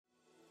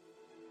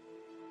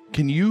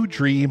Can you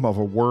dream of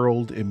a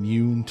world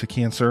immune to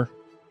cancer?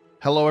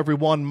 Hello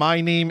everyone, my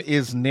name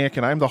is Nick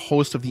and I'm the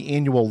host of the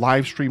annual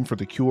live stream for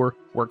The Cure,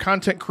 where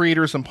content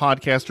creators and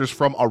podcasters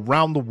from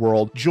around the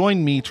world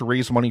join me to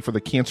raise money for the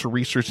Cancer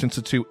Research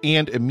Institute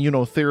and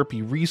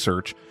immunotherapy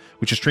research,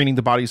 which is training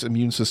the body's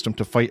immune system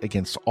to fight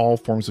against all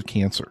forms of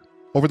cancer.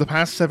 Over the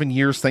past 7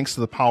 years, thanks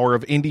to the power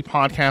of indie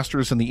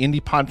podcasters and the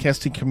indie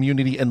podcasting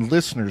community and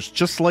listeners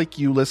just like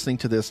you listening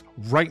to this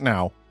right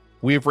now,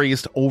 we have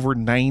raised over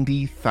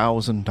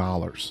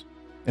 $90,000.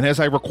 And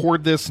as I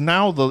record this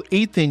now, the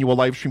 8th annual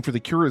live stream for The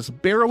Cure is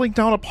barreling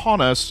down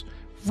upon us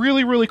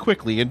really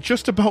quickly in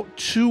just about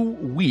 2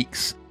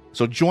 weeks.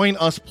 So join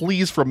us,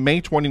 please, from May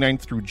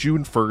 29th through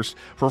June 1st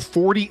for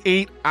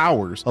 48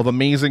 hours of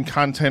amazing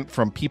content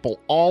from people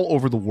all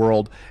over the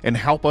world and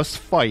help us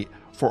fight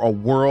for a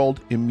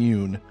world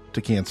immune to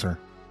cancer.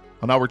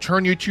 I'll now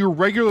return you to your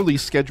regularly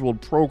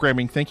scheduled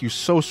programming. Thank you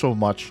so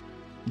much.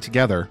 And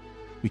together,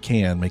 we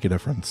can make a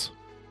difference.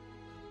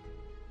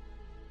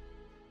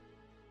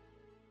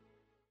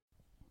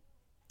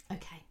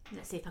 Okay,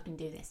 let's see if I can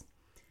do this.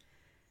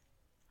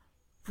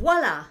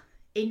 Voila!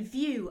 In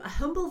view, a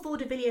humble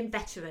vaudevillian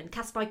veteran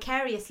cast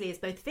vicariously as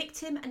both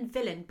victim and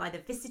villain by the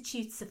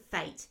vicissitudes of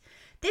fate.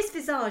 This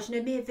visage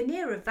no mere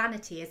veneer of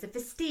vanity as a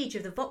vestige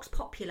of the vox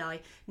populi,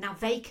 now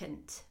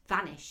vacant,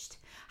 vanished.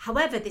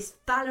 However, this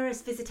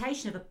valorous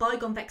visitation of a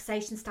bygone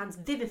vexation stands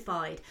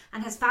vivified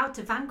and has vowed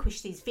to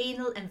vanquish these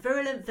venal and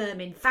virulent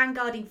vermin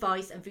vanguarding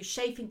vice and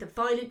vouchsafing the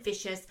violent,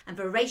 vicious and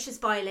voracious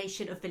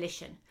violation of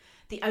volition.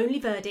 The only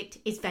verdict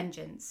is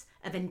vengeance,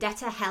 a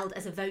vendetta held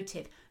as a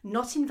votive,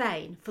 not in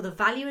vain, for the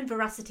value and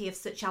veracity of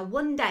such shall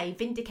one day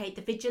vindicate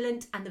the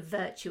vigilant and the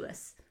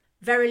virtuous.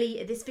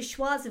 Verily, this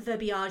vichoise of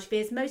verbiage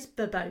veers most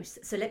verbose,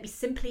 so let me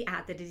simply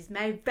add that it is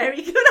my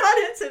very good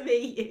honour to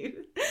meet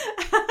you.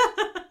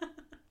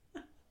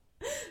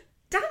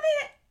 Damn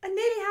it! I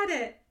nearly had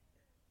it.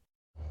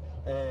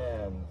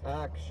 And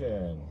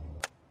action.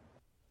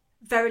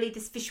 Verily,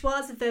 this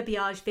vichoise of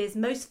verbiage veers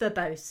most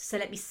verbose, so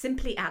let me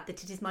simply add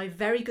that it is my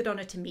very good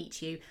honour to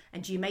meet you,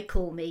 and you may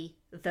call me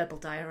Verbal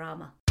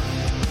Diorama.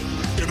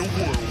 In a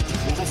world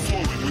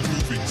overflowing with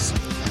movies,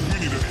 we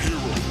need a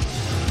hero.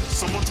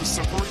 Someone to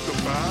separate the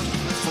bad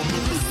from the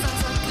good.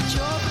 Sounds like a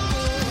job.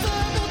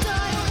 Verbal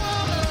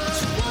diorama.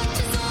 She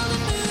watches all the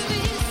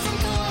movies from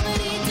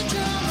comedy to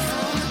drama.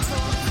 From the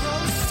talk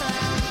roll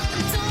sound.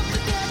 And don't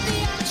forget the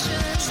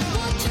action. She'll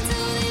watch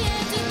until the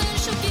end and then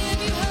she'll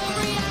give you her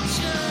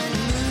reaction.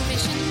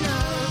 Movies you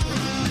know,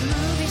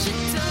 movies you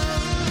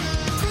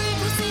don't.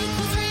 Prequels,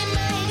 sequels,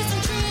 remakes,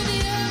 and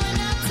trivia and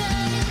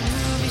outtake.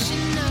 Movies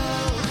you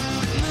know,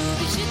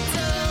 movies you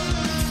don't.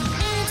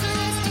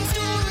 Interesting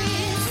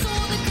stories,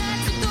 all the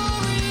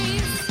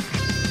categories.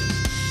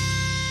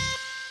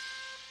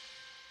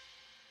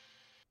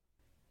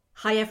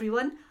 Hi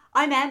everyone,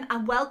 I'm Em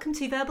and welcome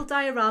to Verbal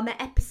Diorama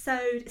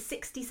episode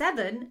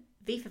 67,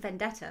 V for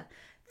Vendetta.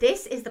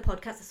 This is the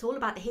podcast that's all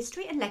about the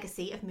history and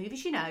legacy of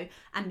movies you know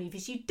and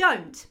movies you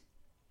don't.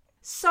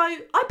 So I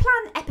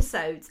plan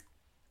episodes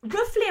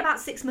roughly about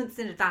 6 months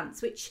in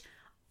advance, which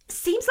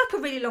seems like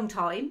a really long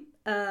time.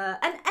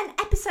 And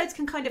episodes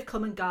can kind of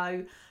come and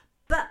go,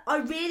 but I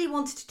really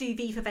wanted to do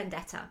V for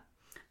Vendetta.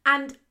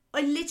 And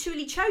I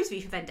literally chose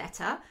V for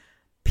Vendetta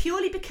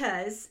purely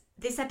because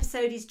this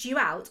episode is due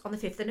out on the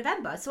 5th of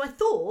November. So I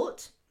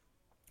thought,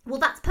 well,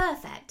 that's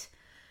perfect.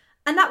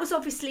 And that was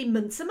obviously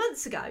months and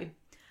months ago.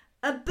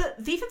 But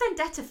V for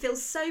Vendetta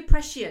feels so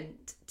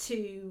prescient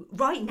to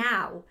right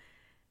now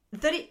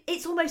that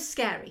it's almost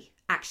scary,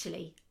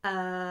 actually.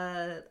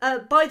 By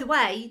the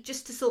way,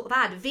 just to sort of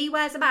add, V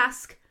wears a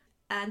mask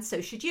and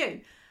so should you.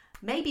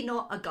 Maybe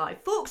not a Guy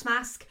Fawkes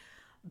mask,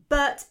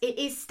 but it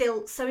is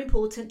still so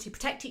important to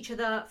protect each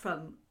other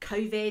from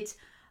COVID,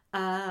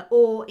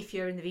 or if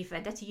you're in the V for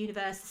Vendetta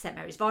universe, the St.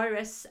 Mary's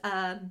virus.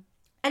 And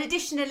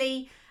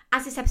additionally,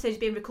 as this episode is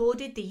being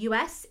recorded, the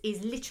US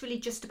is literally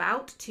just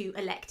about to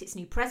elect its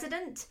new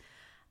president.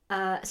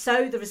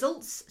 So the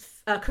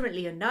results are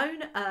currently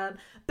unknown,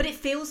 but it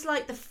feels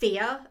like the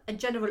fear and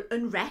general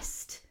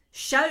unrest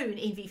shown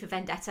in V for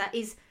Vendetta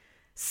is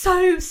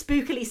so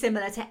spookily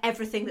similar to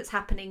everything that's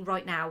happening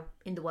right now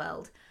in the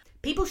world.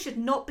 People should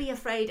not be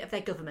afraid of their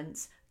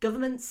governments.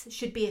 Governments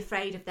should be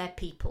afraid of their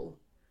people.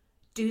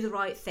 Do the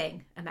right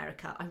thing,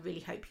 America. I really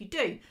hope you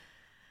do.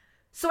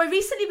 So I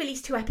recently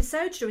released 2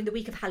 episodes during the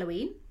week of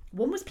Halloween.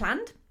 One was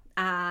planned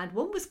and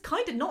one was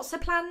kind of not so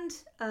planned.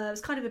 It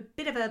was kind of a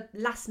bit of a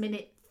last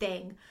minute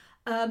thing.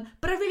 But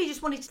I really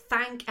just wanted to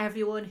thank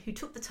everyone who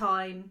took the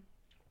time,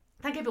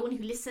 thank everyone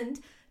who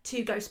listened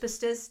to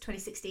Ghostbusters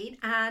 2016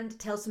 and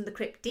Tales from the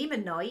Crypt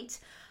Demon Knight.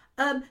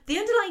 The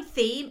underlying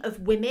theme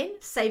of women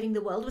saving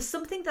the world was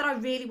something that I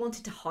really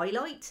wanted to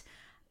highlight,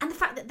 and the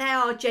fact that they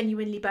are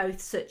genuinely both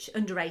such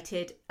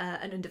underrated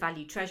and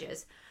undervalued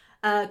treasures.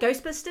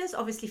 Ghostbusters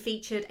obviously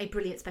featured a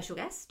brilliant special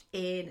guest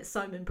in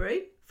Simon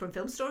Brew from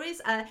Film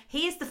Stories.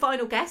 He is the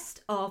final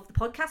guest of the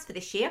podcast for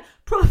this year,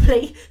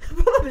 probably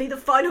the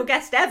final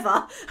guest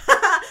ever,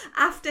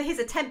 after his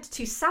attempt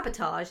to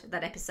sabotage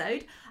that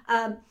episode.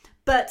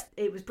 But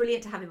it was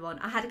brilliant to have him on.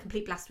 I had a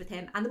complete blast with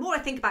him. And the more I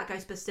think about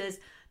Ghostbusters,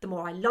 the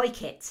more I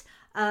like it.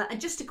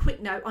 And just a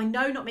quick note, I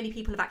know not many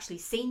people have actually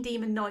seen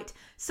Demon Knight.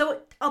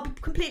 So I'll be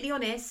completely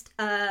honest.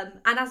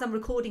 And as I'm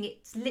recording,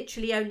 it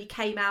literally only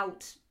came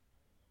out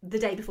the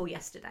day before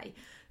yesterday.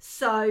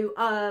 So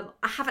I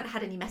haven't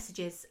had any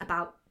messages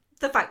about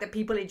the fact that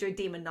people enjoyed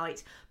Demon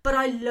Knight. But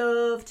I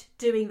loved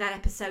doing that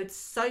episode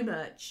so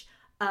much.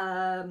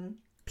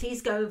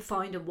 Please go and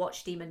find and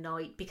watch Demon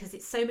Knight because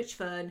it's so much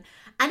fun.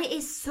 And it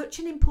is such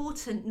an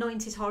important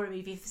 90s horror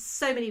movie for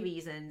so many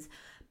reasons.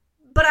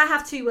 But I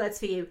have 2 words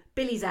for you.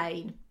 Billy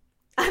Zane.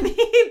 I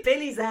mean,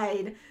 Billy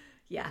Zane.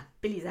 Yeah,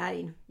 Billy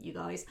Zane, you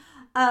guys.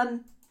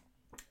 And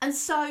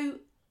so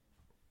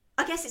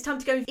I guess it's time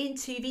to go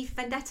into V for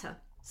Vendetta.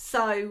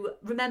 So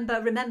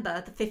remember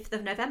the 5th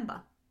of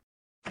November.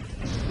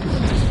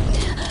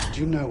 Do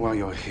you know why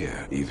you're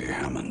here, Evie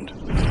Hammond?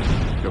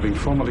 You're being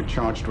formally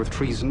charged with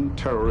treason,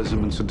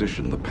 terrorism, and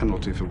sedition, the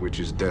penalty for which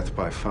is death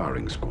by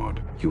firing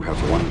squad. You have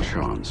one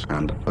chance,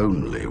 and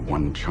only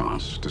one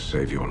chance, to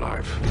save your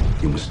life.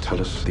 You must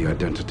tell us the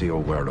identity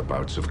or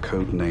whereabouts of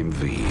Codename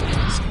V.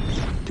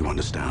 Do you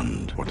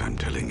understand what I'm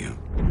telling you?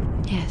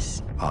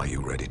 Yes. Are you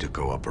ready to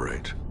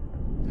cooperate?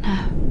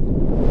 No.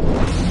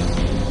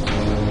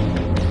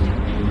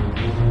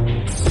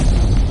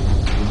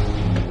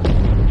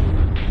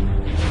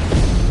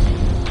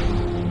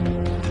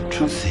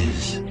 The truth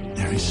is,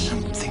 there is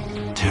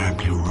something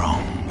terribly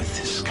wrong with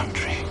this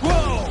country.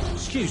 Whoa!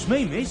 Excuse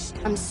me, miss.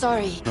 I'm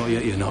sorry. Not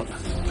yet, you're not,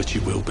 but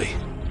you will be.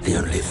 The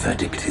only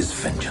verdict is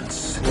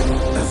vengeance. A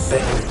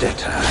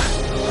vendetta.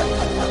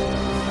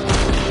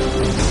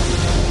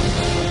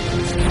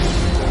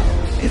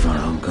 If our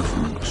own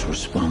government was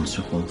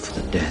responsible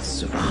for the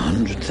deaths of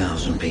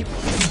 100,000 people,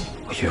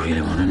 would you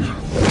really want to know?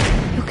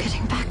 You're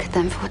getting back at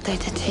them for what they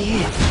did to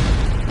you.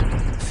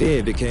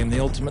 Fear became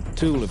the ultimate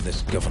tool of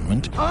this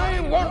government.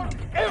 I want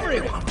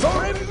everyone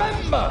to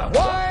remember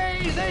why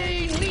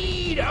they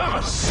need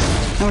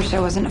us. I wish I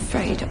wasn't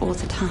afraid all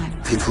the time.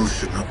 People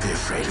should not be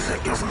afraid of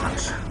their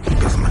government.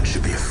 Government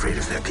should be afraid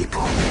of their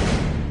people.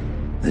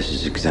 This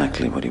is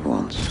exactly what he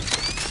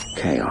wants.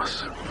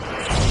 Chaos.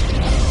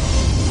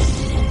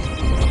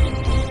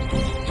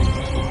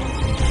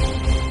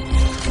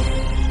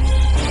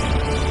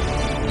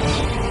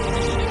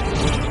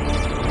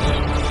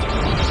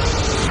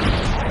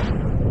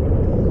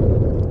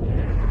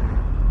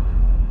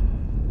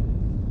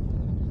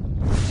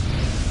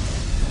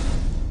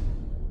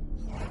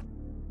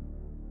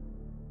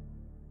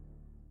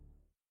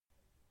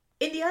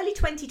 In the early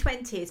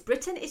 2020s,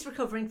 Britain is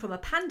recovering from a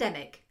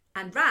pandemic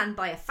and ran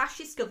by a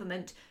fascist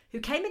government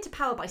who came into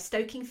power by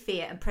stoking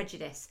fear and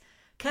prejudice.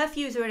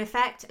 Curfews are in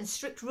effect and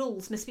strict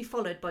rules must be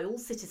followed by all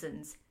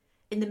citizens.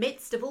 In the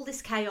midst of all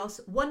this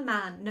chaos, one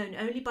man, known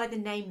only by the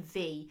name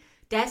V,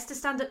 dares to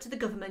stand up to the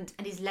government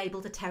and is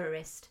labelled a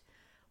terrorist.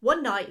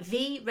 One night,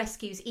 V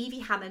rescues Evie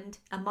Hammond,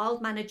 a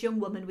mild-mannered young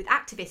woman with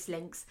activist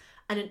links,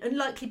 and an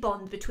unlikely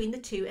bond between the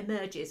two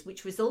emerges,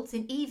 which results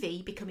in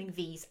Evie becoming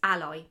V's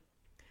ally.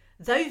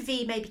 Though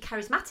V may be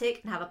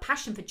charismatic and have a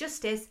passion for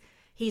justice,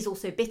 he is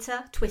also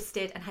bitter,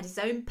 twisted, and had his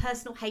own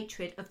personal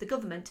hatred of the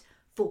government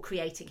for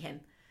creating him.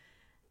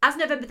 As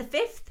November the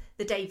 5th,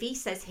 the day V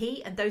says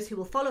he and those who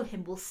will follow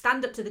him will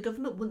stand up to the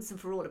government once and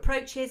for all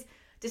approaches,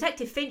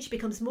 Detective Finch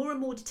becomes more and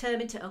more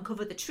determined to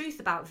uncover the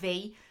truth about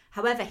V.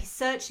 However, his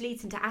search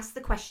leads him to ask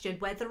the question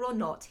whether or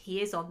not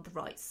he is on the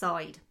right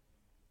side.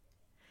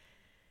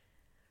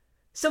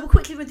 So we'll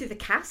quickly run through the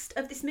cast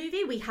of this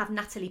movie. We have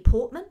Natalie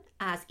Portman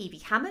as Evie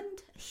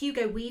Hammond,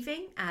 Hugo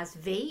Weaving as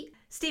V,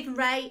 Stephen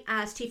Ray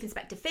as Chief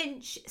Inspector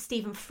Finch,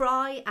 Stephen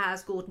Fry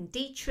as Gordon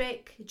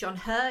Dietrich, John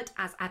Hurt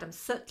as Adam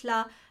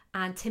Sutler,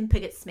 and Tim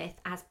Pigott-Smith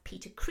as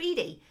Peter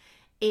Creedy.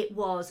 It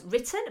was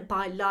written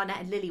by Lana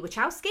and Lily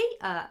Wachowski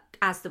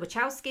as the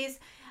Wachowskis.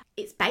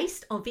 It's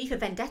based on V for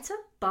Vendetta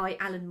by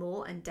Alan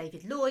Moore and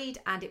David Lloyd,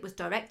 and it was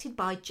directed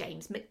by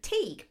James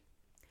McTeague.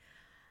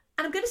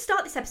 And I'm going to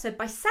start this episode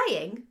by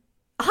saying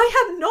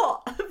I am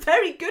not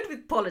very good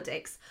with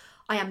politics.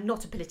 I am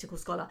not a political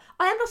scholar.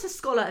 I am not a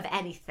scholar of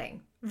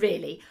anything,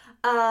 really.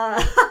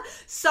 But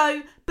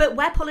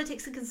where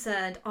politics are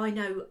concerned, I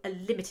know a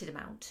limited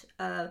amount.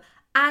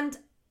 And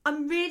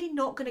I'm really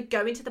not going to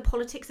go into the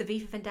politics of V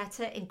for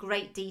Vendetta in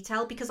great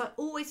detail because I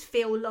always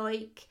feel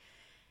like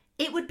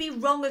it would be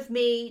wrong of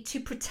me to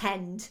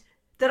pretend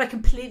that I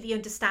completely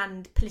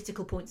understand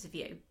political points of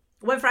view,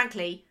 when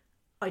frankly,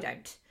 I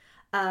don't.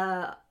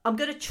 I'm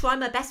going to try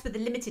my best with the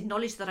limited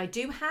knowledge that I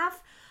do have.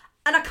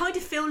 And I kind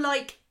of feel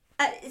like,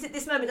 at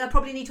this moment, I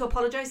probably need to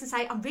apologise and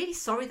say, I'm really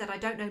sorry that I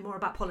don't know more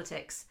about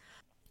politics.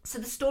 So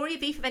the story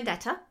of V for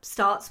Vendetta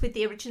starts with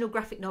the original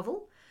graphic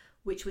novel,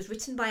 which was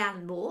written by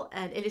Alan Moore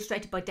and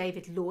illustrated by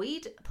David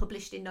Lloyd,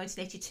 published in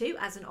 1982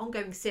 as an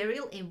ongoing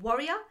serial in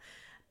Warrior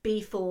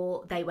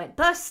before they went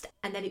bust.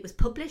 And then it was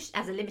published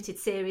as a limited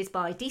series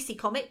by DC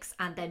Comics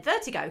and then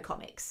Vertigo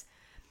Comics.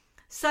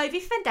 So V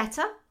for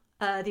Vendetta,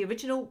 the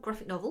original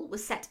graphic novel,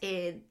 was set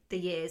in the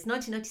years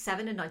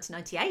 1997 and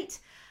 1998,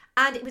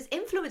 and it was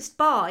influenced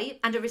by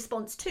and a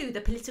response to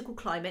the political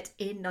climate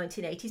in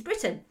 1980s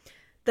Britain,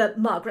 the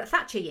Margaret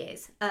Thatcher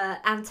years,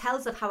 and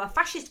tells of how a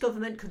fascist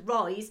government could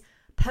rise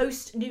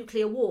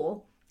post-nuclear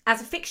war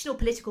as a fictional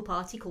political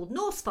party called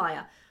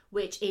Norsefire,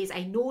 which is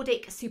a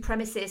Nordic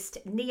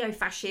supremacist,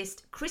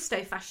 neo-fascist,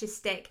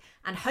 Christo-fascistic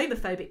and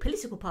homophobic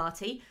political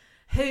party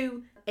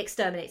who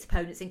exterminates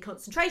opponents in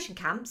concentration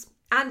camps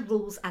and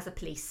rules as a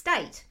police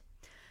state.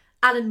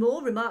 Alan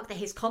Moore remarked that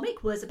his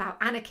comic was about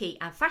anarchy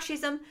and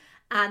fascism,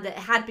 and that it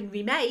had been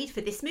remade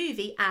for this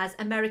movie as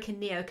American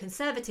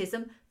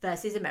neoconservatism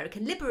versus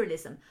American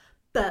liberalism.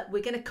 But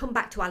we're going to come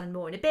back to Alan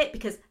Moore in a bit,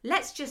 because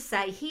let's just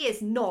say he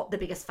is not the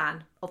biggest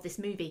fan of this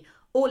movie,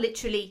 or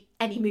literally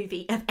any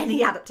movie of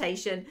any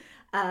adaptation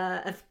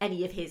of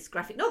any of his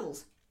graphic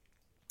novels.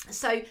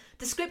 So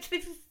the script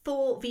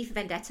for V for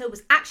Vendetta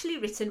was actually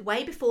written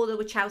way before the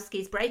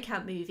Wachowskis'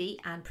 breakout movie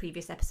and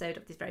previous episode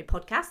of this very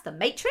podcast, The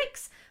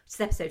Matrix, which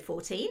is episode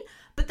 14.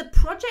 But the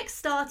project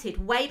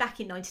started way back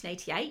in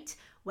 1988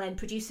 when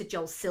producer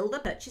Joel Silver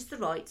purchased the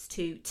rights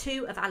to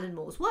two of Alan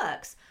Moore's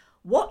works,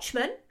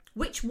 Watchmen,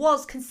 which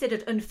was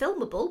considered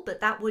unfilmable, but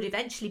that would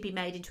eventually be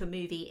made into a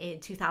movie in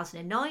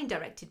 2009,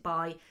 directed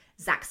by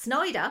Zack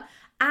Snyder,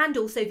 and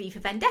also V for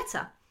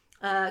Vendetta.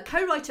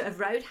 Co-writer of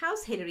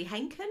Roadhouse, Hilary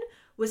Henkin,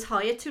 was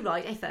hired to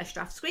write a first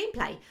draft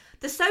screenplay.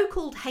 The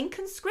so-called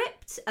Henkin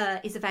script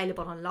is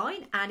available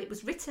online, and it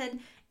was written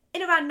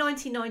in around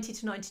 1990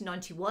 to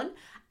 1991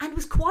 and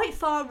was quite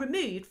far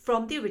removed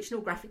from the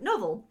original graphic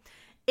novel.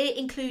 It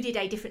included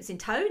a difference in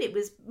tone. It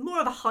was more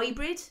of a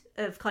hybrid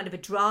of kind of a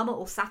drama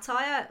or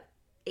satire.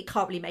 It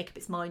can't really make up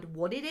its mind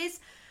what it is.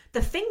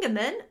 The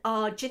Fingermen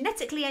are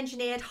genetically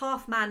engineered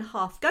half-man,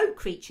 half-goat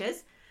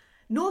creatures.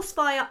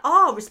 Norsefire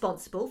are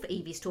responsible for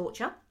Evie's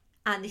torture,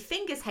 and the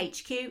Fingers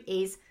HQ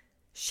is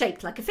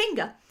shaped like a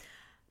finger.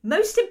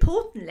 Most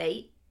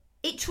importantly,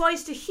 it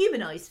tries to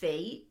humanise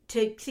V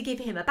to give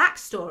him a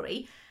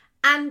backstory,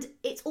 and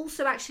it's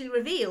also actually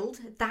revealed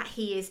that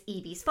he is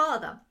Evie's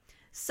father.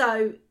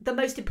 So the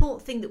most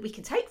important thing that we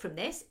can take from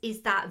this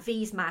is that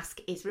V's mask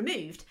is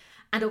removed,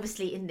 and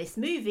obviously in this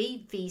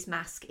movie, V's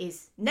mask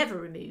is never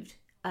removed.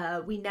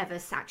 We never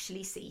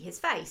actually see his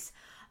face.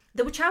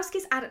 The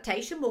Wachowskis'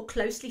 adaptation more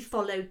closely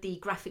followed the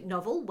graphic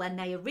novel when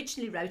they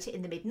originally wrote it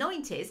in the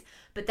mid-90s,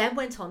 but then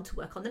went on to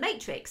work on The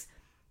Matrix.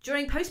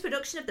 During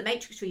post-production of The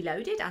Matrix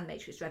Reloaded and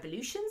Matrix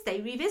Revolutions,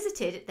 they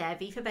revisited their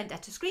V for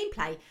Vendetta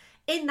screenplay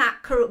in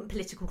that current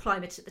political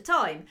climate at the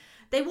time.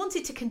 They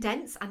wanted to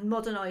condense and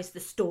modernise the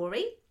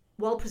story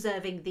while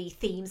preserving the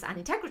themes and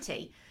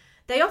integrity.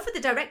 They offered the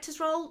director's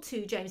role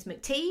to James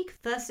McTeague,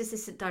 first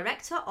assistant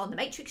director on the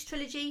Matrix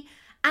trilogy,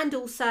 and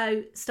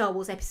also Star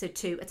Wars Episode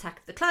 2 Attack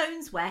of the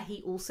Clones, where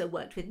he also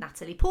worked with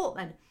Natalie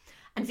Portman.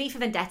 And V for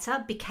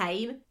Vendetta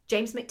became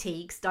James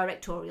McTeague's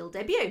directorial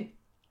debut.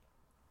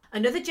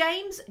 Another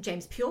James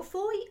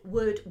Purefoy,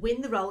 would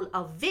win the role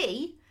of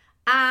V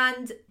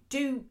and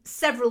do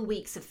several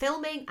weeks of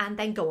filming and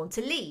then go on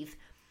to leave.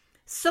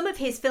 Some of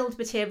his filmed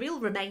material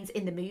remains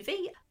in the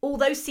movie,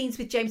 although scenes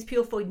with James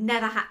Purefoy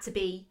never had to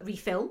be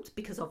refilmed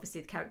because obviously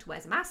the character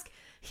wears a mask.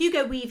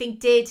 Hugo Weaving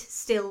did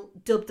still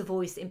dub the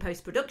voice in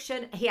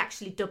post-production. He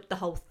actually dubbed the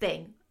whole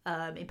thing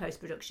in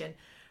post-production.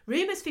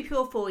 Rumours for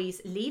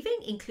Purefoy's leaving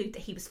include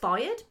that he was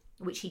fired,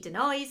 which he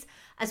denies,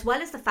 as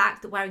well as the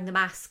fact that wearing the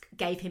mask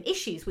gave him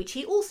issues, which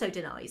he also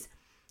denies.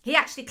 He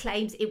actually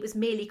claims it was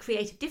merely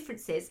creative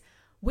differences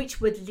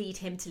which would lead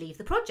him to leave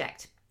the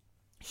project.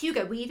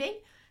 Hugo Weaving,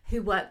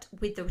 who worked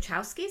with the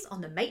Wachowskis on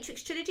the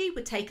Matrix trilogy,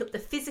 would take up the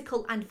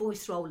physical and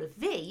voice role of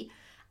V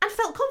and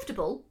felt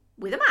comfortable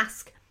with a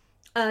mask.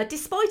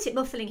 Despite it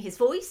muffling his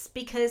voice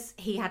because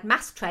he had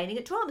mask training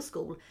at drama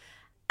school.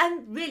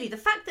 And really, the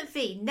fact that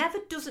V never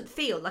doesn't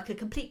feel like a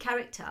complete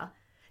character,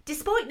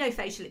 despite no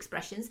facial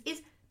expressions,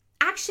 is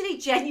actually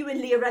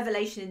genuinely a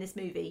revelation in this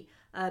movie.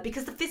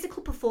 Because the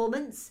physical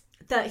performance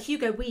that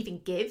Hugo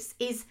Weaving gives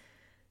is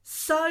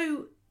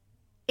so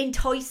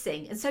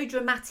enticing and so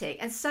dramatic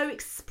and so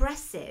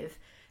expressive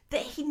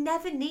that he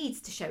never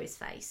needs to show his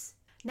face.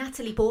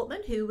 Natalie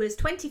Portman, who was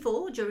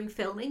 24 during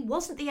filming,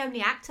 wasn't the only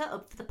actor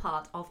up for the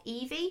part of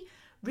Evie.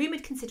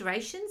 Rumoured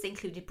considerations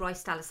included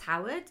Bryce Dallas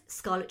Howard,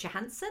 Scarlett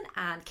Johansson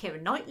and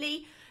Keira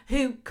Knightley,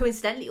 who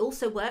coincidentally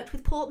also worked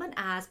with Portman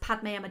as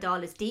Padme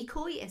Amidala's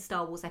decoy in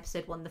Star Wars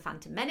Episode 1 The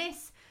Phantom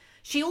Menace.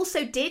 She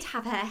also did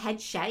have her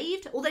head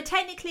shaved, although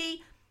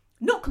technically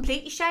not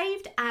completely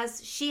shaved,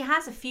 as she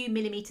has a few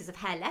millimetres of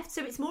hair left,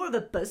 so it's more of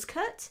a buzz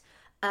cut.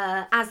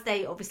 As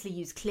they obviously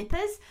use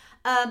clippers.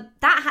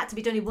 That had to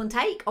be done in one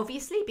take,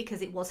 obviously,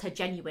 because it was her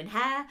genuine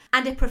hair.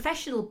 And a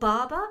professional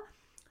barber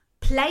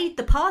played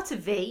the part of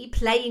V,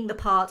 playing the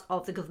part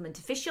of the government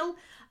official.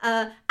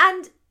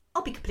 And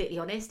I'll be completely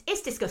honest,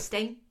 it's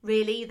disgusting,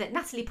 really, that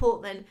Natalie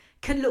Portman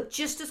can look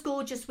just as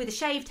gorgeous with a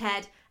shaved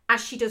head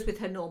as she does with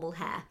her normal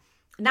hair.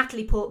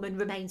 Natalie Portman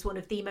remains one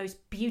of the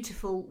most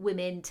beautiful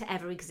women to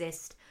ever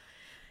exist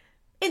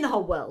in the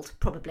whole world,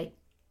 probably.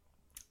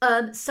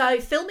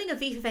 So filming of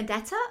V for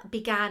Vendetta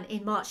began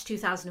in March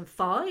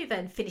 2005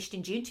 and finished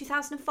in June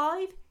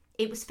 2005.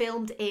 It was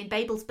filmed in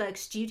Babelsberg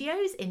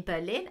Studios in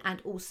Berlin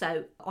and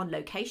also on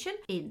location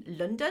in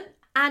London.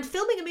 And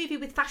filming a movie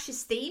with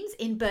fascist themes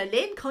in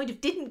Berlin kind of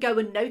didn't go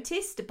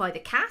unnoticed by the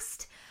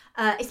cast,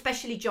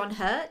 especially John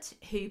Hurt,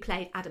 who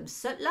played Adam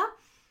Sutler.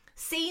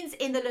 Scenes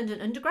in the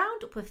London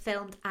Underground were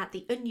filmed at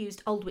the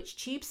unused Aldwych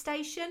Tube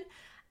Station.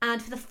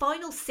 And for the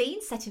final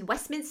scene set in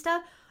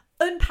Westminster,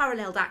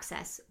 unparalleled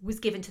access was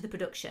given to the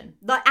production,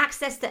 like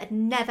access that had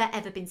never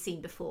ever been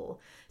seen before.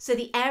 So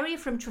the area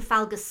from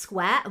Trafalgar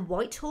Square and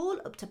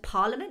Whitehall up to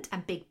Parliament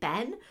and Big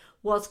Ben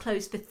was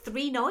closed for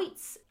 3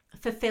 nights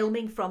for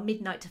filming from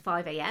midnight to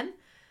 5 a.m.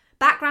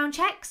 Background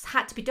checks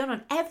had to be done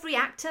on every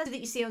actor that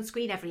you see on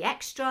screen, every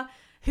extra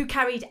who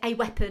carried a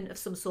weapon of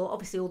some sort.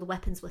 Obviously all the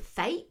weapons were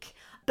fake,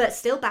 but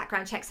still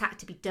background checks had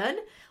to be done.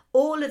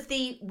 All of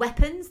the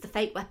weapons, the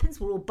fake weapons,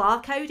 were all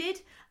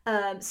barcoded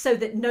so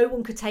that no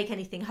one could take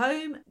anything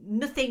home.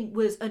 Nothing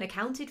was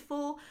unaccounted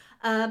for.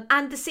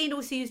 And the scene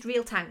also used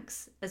real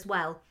tanks as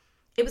well.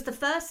 It was the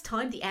first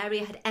time the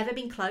area had ever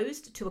been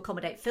closed to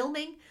accommodate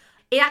filming.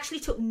 It actually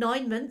took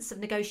 9 months of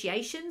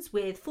negotiations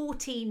with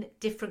 14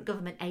 different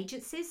government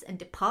agencies and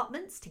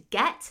departments to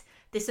get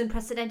this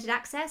unprecedented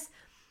access.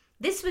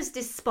 This was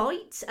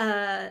despite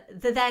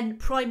the then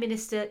Prime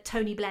Minister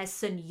Tony Blair's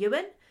son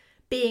Ewan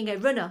being a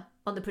runner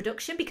on the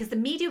production, because the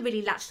media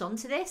really latched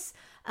onto this,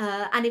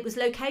 and it was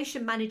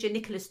location manager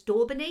Nicholas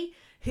Daubeny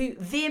who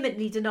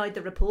vehemently denied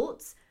the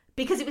reports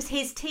because it was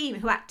his team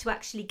who had to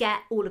actually get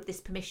all of this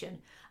permission,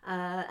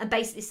 and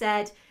basically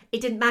said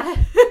it didn't matter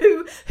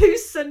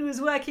whose son was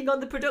working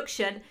on the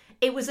production,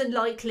 it was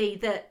unlikely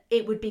that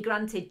it would be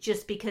granted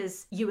just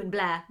because Ewan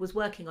Blair was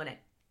working on it.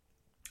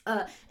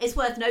 It's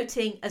worth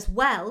noting as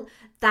well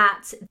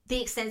that the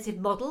extensive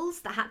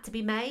models that had to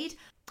be made,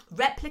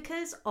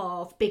 replicas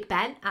of Big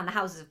Ben and the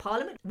Houses of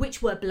Parliament,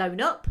 which were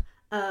blown up,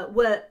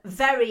 were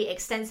very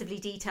extensively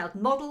detailed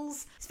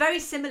models. It's very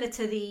similar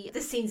to the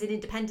scenes in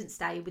Independence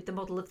Day with the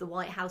model of the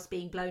White House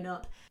being blown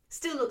up.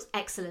 Still looks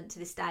excellent to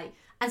this day,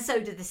 and so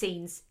do the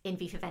scenes in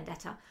V for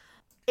Vendetta.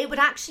 It would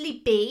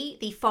actually be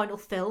the final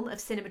film of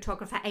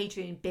cinematographer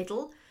Adrian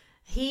Biddle.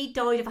 He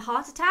died of a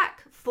heart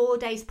attack 4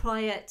 days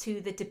prior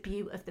to the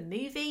debut of the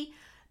movie.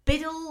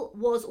 Biddle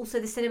was also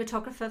the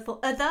cinematographer for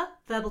other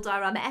Verbal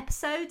Diorama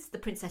episodes, The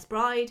Princess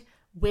Bride,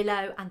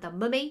 Willow and The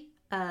Mummy,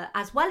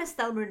 as well as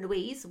Thelma and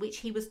Louise, which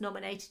he was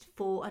nominated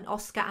for an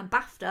Oscar and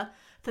BAFTA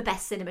for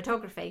Best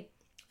Cinematography.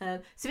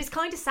 So it's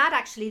kind of sad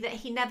actually that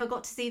he never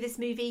got to see this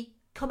movie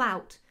come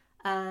out,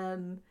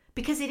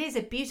 because it is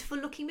a beautiful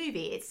looking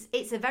movie.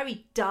 It's a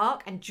very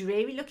dark and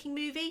dreary looking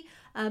movie,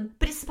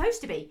 but it's supposed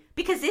to be,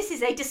 because this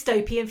is a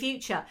dystopian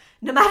future.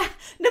 No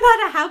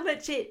matter how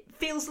much it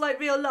feels like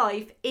real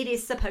life, it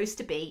is supposed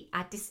to be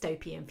a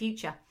dystopian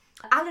future.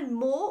 Alan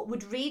Moore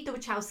would read the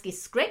Wachowskis'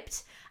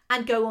 script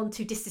and go on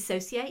to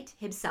disassociate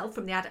himself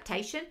from the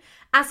adaptation,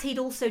 as he'd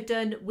also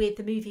done with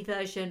the movie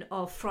version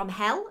of From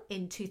Hell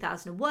in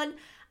 2001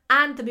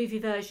 and the movie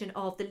version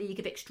of The League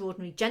of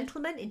Extraordinary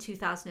Gentlemen in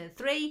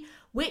 2003,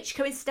 which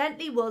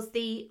coincidentally was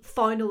the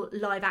final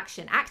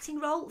live-action acting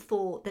role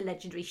for the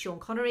legendary Sean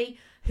Connery,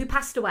 who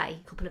passed away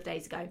a couple of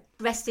days ago.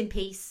 Rest in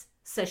peace,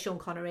 Sir Sean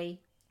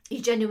Connery. You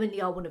genuinely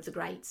are one of the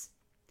greats.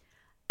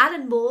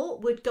 Alan Moore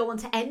would go on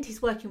to end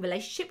his working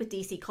relationship with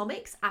DC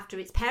Comics after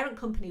its parent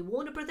company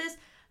Warner Brothers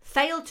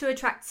failed to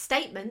retract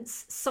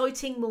statements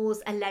citing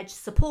Moore's alleged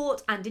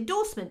support and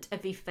endorsement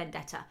of V for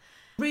Vendetta.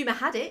 Rumour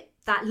had it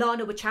that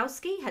Lana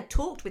Wachowski had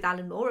talked with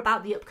Alan Moore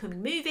about the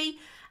upcoming movie,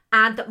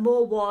 and that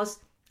Moore was,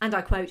 and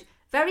I quote,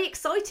 very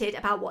excited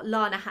about what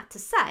Lana had to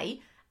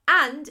say,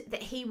 and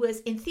that he was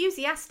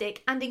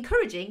enthusiastic and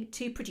encouraging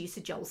to producer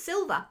Joel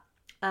Silver.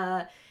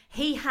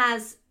 He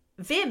has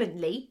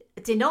vehemently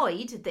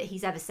denied that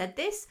he's ever said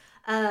this,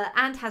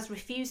 and has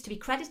refused to be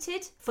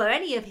credited for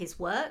any of his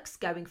works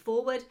going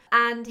forward,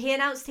 and he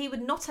announced he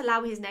would not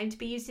allow his name to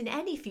be used in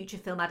any future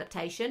film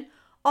adaptation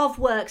of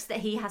works that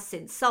he has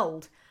since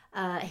sold,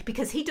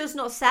 because he does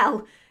not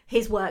sell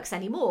his works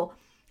anymore.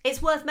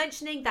 It's worth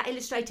mentioning that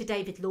illustrator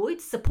David Lloyd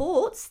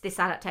supports this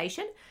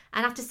adaptation,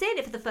 and after seeing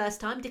it for the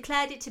first time,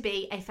 declared it to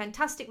be a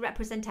fantastic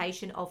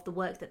representation of the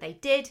work that they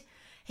did.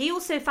 He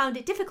also found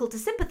it difficult to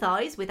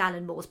sympathise with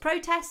Alan Moore's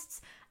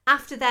protests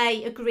after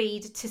they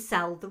agreed to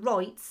sell the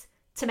rights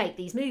to make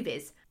these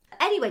movies.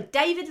 Anyway,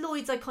 David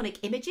Lloyd's iconic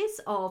images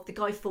of the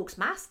Guy Fawkes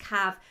mask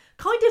have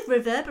kind of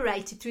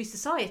reverberated through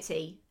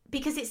society,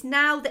 because it's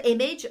now the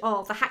image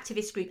of the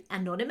hacktivist group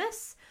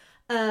Anonymous.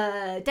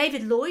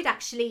 David Lloyd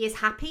actually is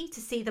happy to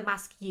see the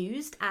mask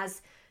used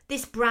as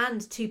this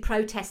brand to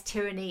protest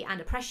tyranny and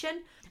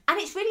oppression. And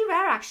it's really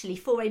rare actually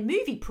for a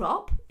movie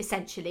prop,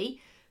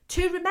 essentially,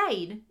 to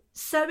remain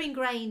so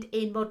ingrained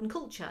in modern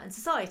culture and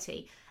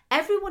society.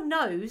 Everyone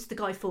knows the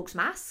Guy Fawkes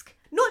mask,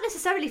 not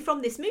necessarily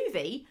from this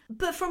movie,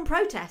 but from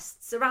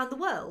protests around the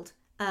world.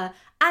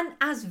 And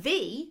as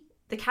V,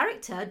 the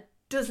character,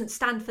 doesn't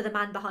stand for the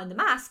man behind the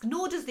mask,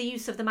 nor does the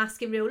use of the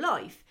mask in real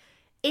life.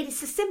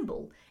 It's a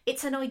symbol.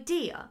 It's an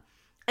idea.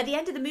 At the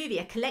end of the movie,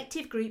 a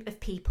collective group of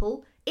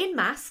people in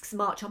masks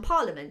march on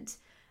Parliament.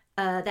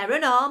 They're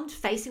unarmed,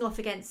 facing off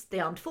against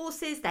the armed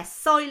forces. They're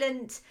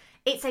silent.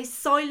 It's a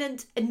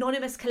silent,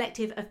 anonymous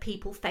collective of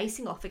people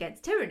facing off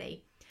against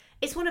tyranny.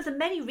 It's one of the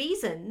many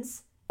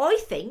reasons I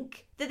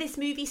think that this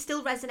movie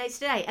still resonates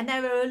today. And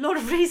there are a lot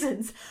of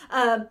reasons.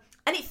 And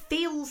it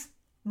feels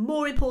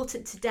more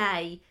important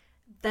today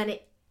than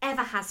it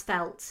ever has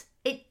felt.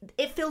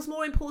 It feels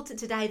more important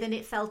today than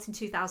it felt in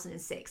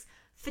 2006,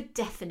 for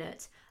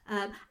definite.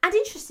 And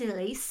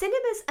interestingly,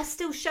 cinemas are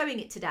still showing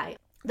it today.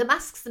 The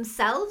masks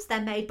themselves,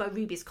 they're made by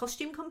Ruby's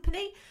Costume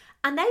Company,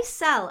 and they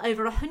sell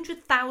over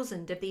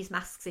 100,000 of these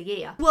masks a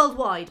year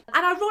worldwide.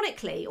 And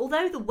ironically,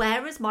 although the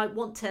wearers might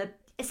want to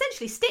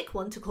essentially stick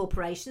one to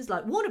corporations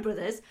like Warner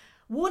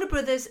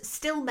Brothers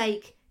still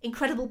make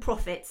incredible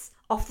profits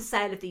off the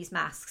sale of these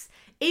masks.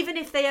 Even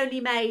if they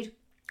only made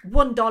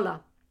 $1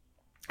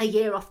 a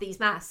year off these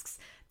masks,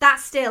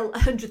 that's still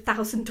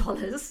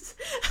 $100,000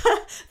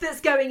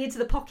 that's going into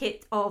the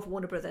pocket of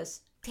Warner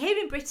Brothers. Here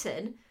in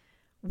Britain,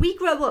 we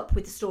grow up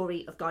with the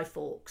story of Guy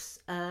Fawkes.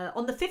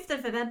 On the 5th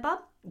of November,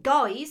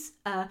 guys,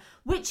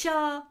 which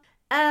are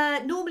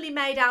normally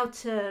made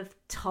out of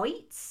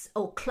tights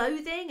or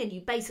clothing, and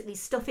you basically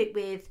stuff it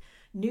with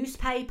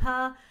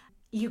newspaper.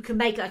 You can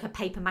make like a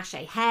paper mache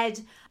head,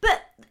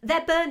 but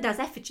they're burned as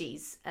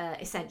effigies,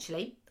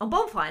 essentially, on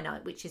Bonfire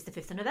Night, which is the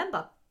 5th of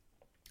November.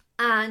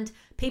 And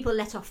people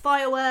let off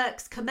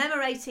fireworks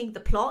commemorating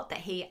the plot that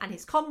he and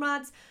his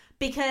comrades,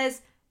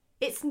 because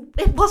it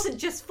wasn't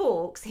just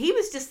Fawkes, he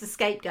was just the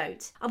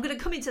scapegoat. I'm going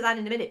to come into that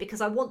in a minute because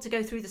I want to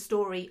go through the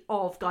story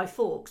of Guy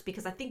Fawkes,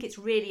 because I think it's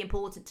really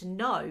important to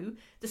know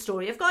the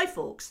story of Guy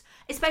Fawkes,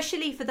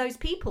 especially for those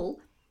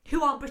people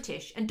who aren't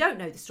British and don't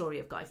know the story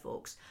of Guy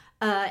Fawkes.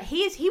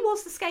 He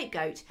was the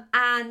scapegoat,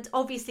 and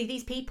obviously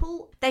these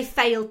people, they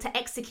failed to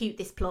execute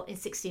this plot in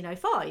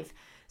 1605.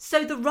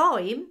 So the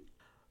rhyme,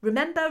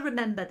 remember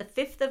the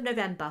 5th of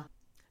November,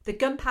 the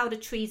gunpowder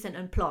treason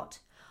and plot.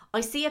 I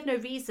see of no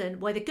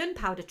reason why the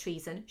gunpowder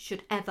treason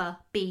should ever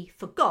be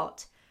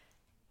forgot,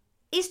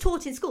 is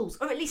taught in schools,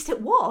 or at least it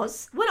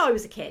was when I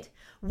was a kid.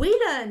 We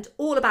learned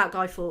all about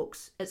Guy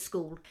Fawkes at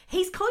school.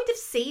 He's kind of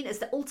seen as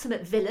the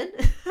ultimate villain,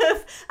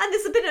 and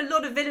there's been a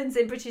lot of villains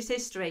in British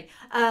history,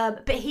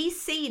 but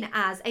he's seen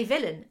as a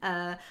villain.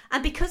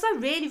 And because I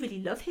really,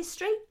 really love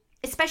history,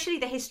 especially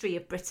the history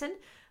of Britain,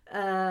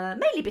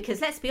 mainly because,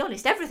 let's be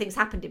honest, everything's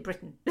happened in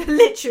Britain.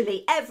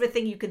 Literally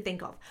everything you can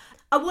think of.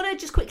 I want to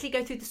just quickly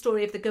go through the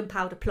story of the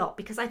gunpowder plot,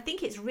 because I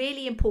think it's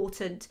really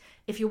important,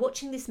 if you're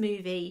watching this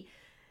movie,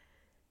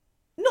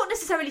 not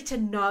necessarily to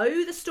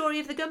know the story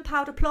of the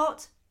gunpowder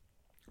plot,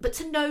 but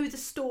to know the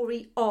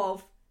story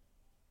of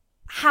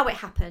how it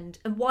happened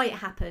and why it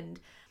happened.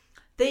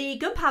 The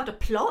gunpowder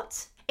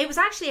plot, it was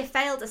actually a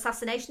failed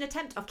assassination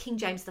attempt of King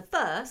James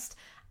I,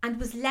 and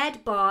was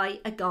led by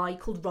a guy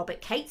called Robert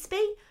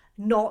Catesby,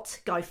 not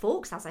Guy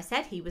Fawkes. As I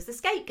said, he was the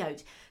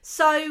scapegoat.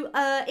 So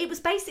it was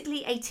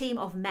basically a team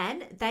of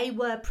men. They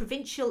were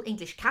provincial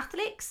English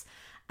Catholics,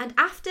 and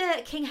after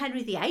King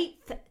Henry VIII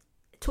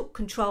took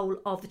control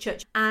of the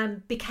church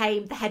and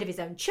became the head of his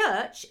own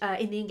church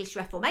in the English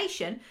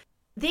Reformation.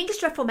 The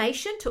English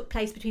Reformation took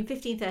place between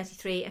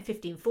 1533 and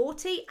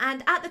 1540,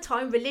 and at the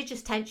time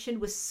religious tension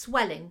was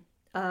swelling,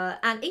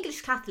 and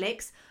English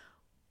Catholics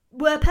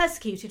were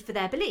persecuted for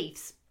their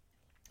beliefs.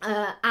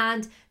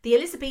 And the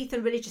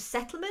Elizabethan religious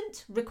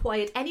settlement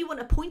required anyone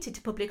appointed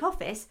to public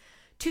office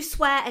to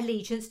swear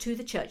allegiance to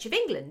the Church of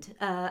England,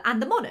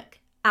 and the monarch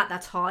at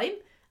that time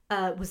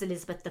was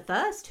Elizabeth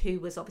I, who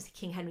was obviously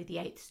King Henry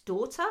VIII's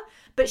daughter,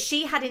 but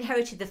she had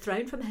inherited the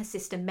throne from her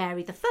sister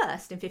Mary I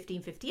in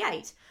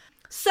 1558.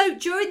 So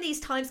during these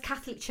times,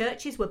 Catholic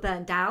churches were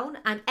burned down,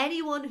 and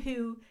anyone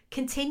who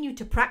continued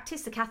to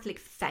practice the Catholic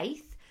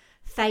faith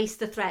faced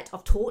the threat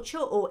of torture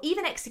or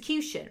even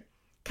execution.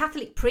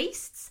 Catholic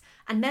priests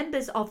and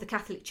members of the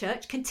Catholic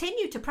Church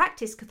continued to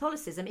practice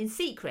Catholicism in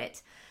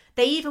secret.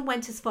 They even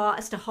went as far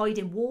as to hide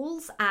in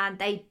walls, and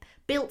they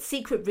built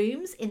secret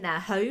rooms in their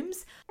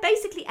homes.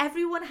 Basically,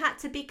 everyone had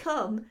to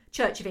become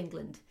Church of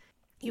England.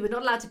 You were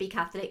not allowed to be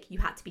Catholic, you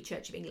had to be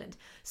Church of England.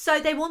 So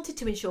they wanted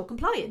to ensure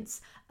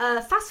compliance.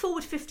 Fast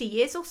forward 50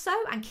 years or so,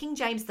 and King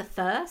James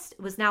I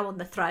was now on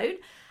the throne.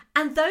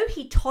 And though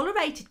he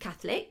tolerated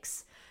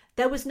Catholics,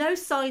 there was no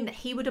sign that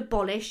he would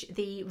abolish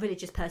the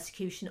religious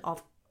persecution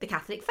of the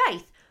Catholic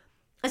faith.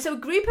 And so a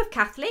group of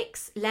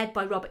Catholics, led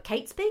by Robert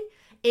Catesby,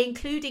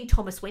 including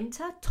Thomas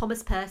Winter,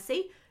 Thomas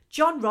Percy,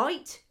 John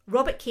Wright,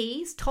 Robert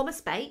Keyes,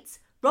 Thomas Bates,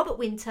 Robert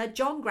Winter,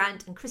 John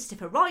Grant and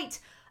Christopher Wright,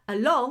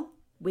 along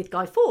with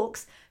Guy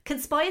Fawkes,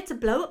 conspired to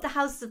blow up the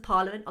Houses of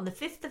Parliament on the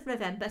 5th of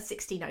November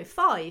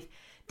 1605.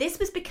 This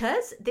was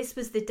because this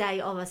was the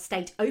day of a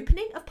state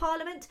opening of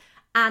Parliament,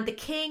 and the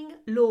King,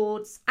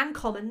 Lords and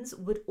Commons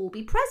would all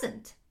be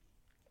present.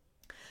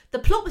 The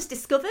plot was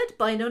discovered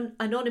by an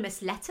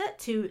anonymous letter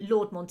to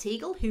Lord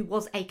Monteagle, who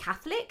was a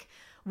Catholic,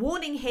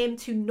 warning him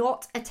to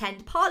not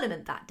attend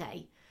Parliament that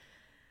day.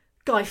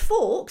 Guy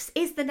Fawkes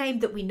is the name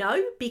that we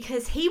know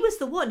because he was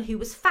the one who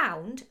was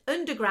found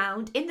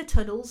underground in the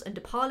tunnels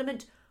under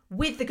Parliament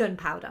with the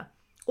gunpowder.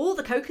 All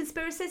the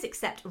co-conspirators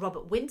except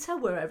Robert Winter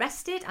were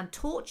arrested and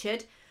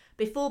tortured,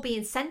 before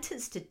being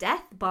sentenced to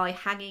death by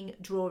hanging,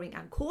 drawing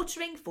and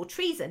quartering for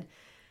treason.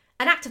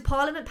 An Act of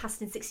Parliament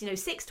passed in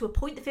 1606 to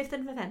appoint the 5th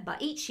of November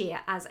each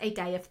year as a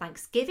day of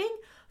thanksgiving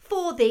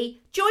for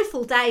the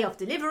joyful day of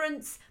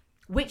deliverance,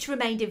 which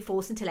remained in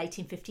force until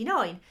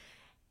 1859.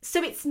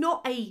 So it's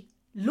not a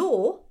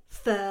law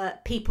for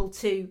people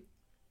to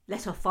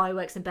let off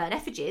fireworks and burn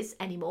effigies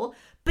anymore,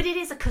 but it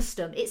is a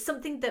custom. It's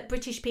something that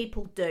British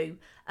people do,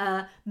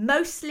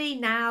 mostly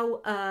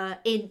now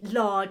in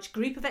large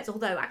group events,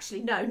 although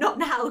actually no, not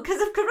now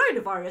because of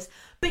coronavirus,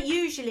 but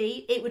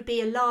usually it would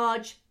be a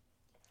large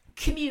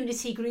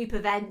community group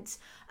event.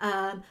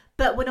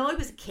 But when I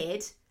was a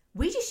kid,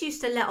 we just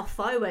used to let off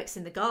fireworks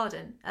in the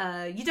garden.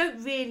 You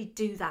don't really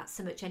do that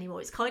so much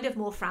anymore. It's kind of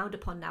more frowned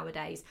upon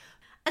nowadays.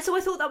 And so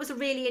I thought that was a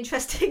really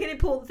interesting and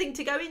important thing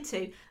to go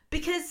into,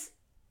 because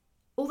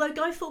although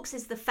Guy Fawkes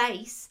is the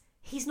face,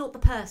 he's not the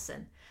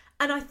person.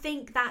 And I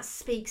think that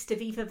speaks to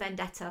V for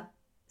Vendetta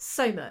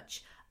so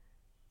much.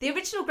 The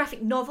original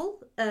graphic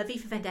novel, V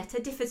for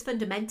Vendetta, differs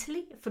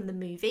fundamentally from the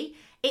movie.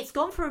 It's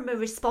gone from a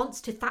response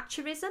to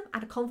Thatcherism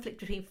and a conflict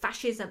between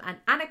fascism and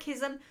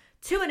anarchism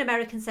to an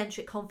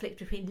American-centric conflict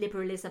between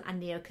liberalism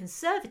and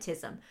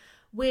neoconservatism,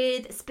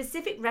 with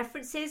specific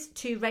references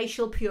to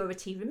racial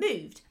purity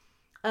removed.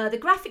 The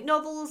graphic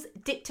novel's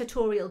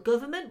dictatorial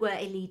government were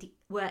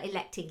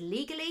elected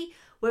legally,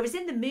 whereas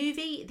in the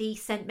movie, the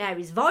St.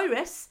 Mary's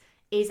virus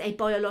is a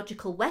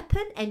biological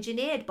weapon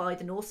engineered by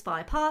the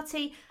Northfire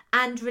Party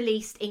and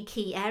released in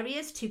key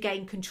areas to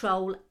gain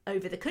control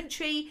over the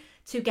country,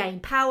 to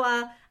gain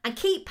power and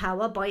keep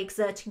power by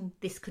exerting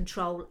this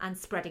control and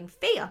spreading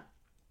fear.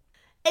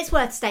 It's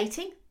worth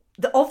stating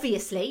that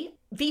obviously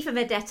V for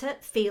Vendetta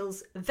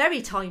feels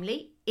very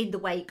timely in the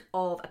wake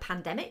of a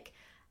pandemic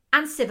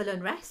and civil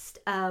unrest,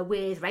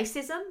 with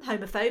racism,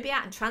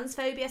 homophobia and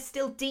transphobia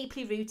still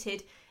deeply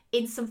rooted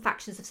in some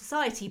factions of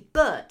society.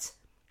 But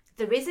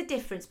there is a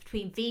difference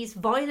between V's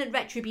violent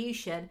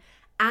retribution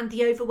and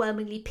the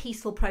overwhelmingly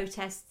peaceful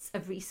protests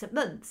of recent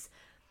months.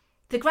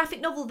 The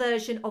graphic novel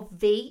version of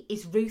V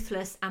is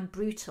ruthless and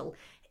brutal.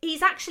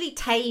 He's actually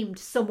tamed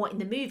somewhat in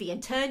the movie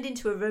and turned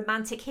into a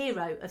romantic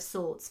hero of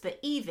sorts for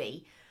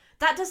Evie.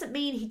 That doesn't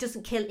mean he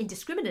doesn't kill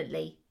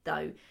indiscriminately,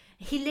 though.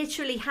 He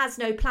literally has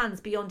no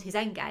plans beyond his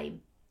endgame.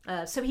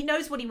 So he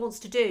knows what he wants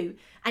to do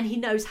and he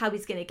knows how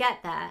he's going to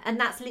get there. And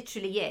that's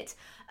literally it.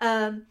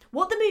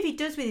 What the movie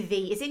does with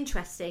V is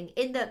interesting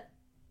in that,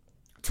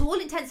 to all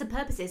intents and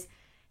purposes,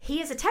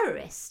 he is a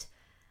terrorist.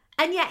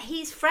 And yet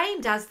he's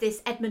framed as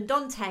this Edmond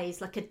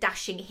Dantes, like a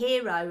dashing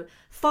hero,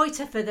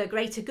 fighter for the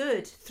greater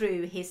good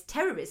through his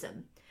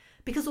terrorism.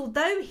 Because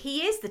although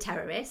he is the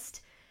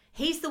terrorist,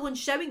 he's the one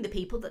showing the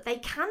people that they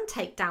can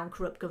take down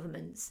corrupt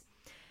governments.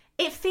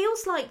 It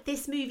feels like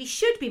this movie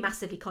should be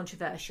massively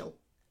controversial.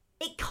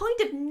 It kind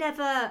of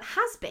never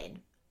has been.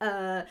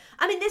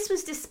 This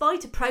was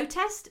despite a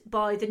protest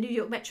by the New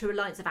York Metro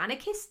Alliance of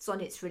Anarchists on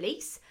its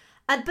release,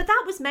 but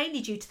that was mainly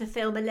due to the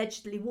film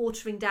allegedly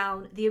watering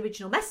down the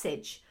original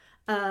message,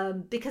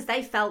 because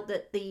they felt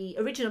that the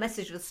original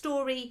message of the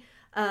story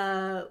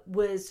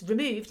was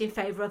removed in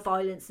favour of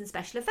violence and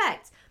special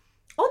effects.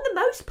 On the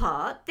most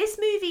part, this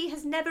movie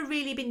has never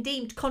really been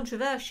deemed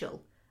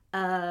controversial,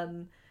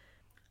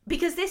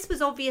 because this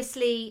was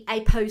obviously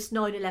a post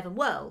 9/11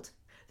 world.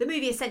 The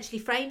movie essentially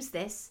frames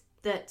this,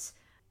 that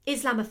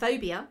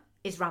Islamophobia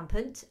is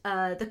rampant,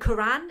 the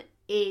Quran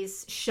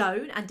is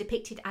shown and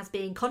depicted as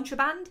being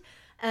contraband,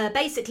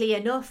 basically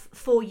enough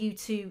for you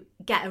to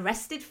get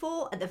arrested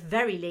for, at the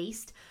very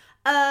least.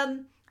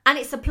 And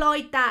it's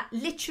applied that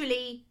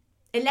literally,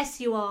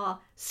 unless you are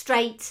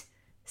straight,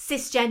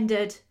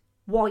 cisgendered,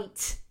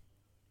 white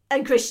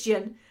and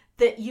Christian,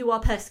 that you are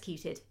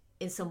persecuted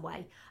in some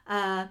way.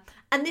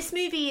 And this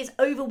movie is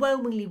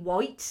overwhelmingly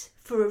white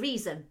for a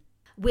reason,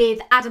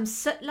 with Adam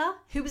Sutler,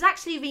 who was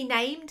actually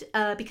renamed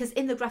because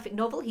in the graphic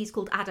novel he's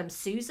called Adam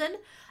Susan.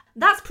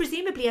 That's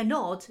presumably a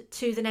nod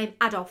to the name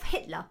Adolf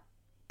Hitler,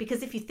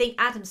 because if you think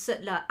Adam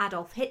Sutler,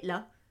 Adolf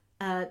Hitler,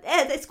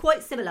 it's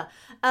quite similar.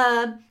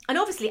 And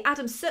obviously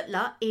Adam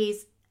Sutler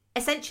is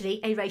essentially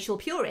a racial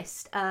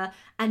purist, and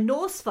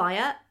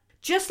Northfire,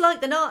 just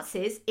like the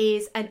Nazis,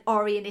 is an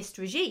Aryanist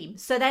regime.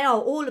 So they are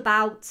all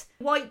about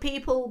white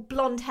people,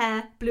 blonde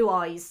hair, blue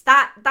eyes.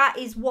 That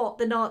is what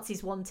the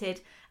Nazis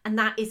wanted, and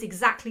that is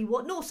exactly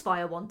what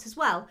Northfire want as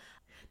well.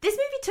 This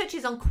movie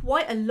touches on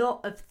quite a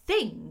lot of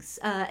things,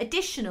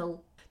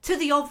 additional to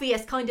the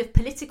obvious kind of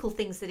political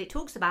things that it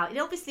talks about. It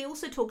obviously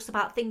also talks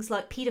about things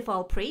like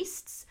paedophile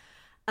priests,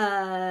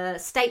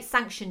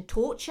 state-sanctioned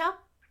torture,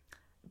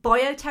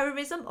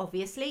 bioterrorism,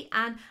 obviously,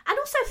 and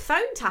also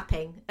phone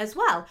tapping as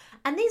well.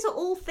 And these are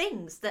all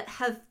things that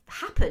have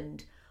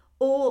happened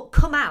or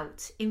come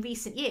out in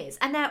recent years,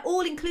 and they're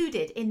all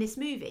included in this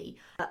movie.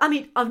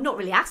 I've not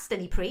really asked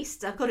any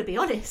priests, I've got to be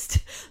honest,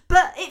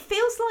 but it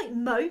feels like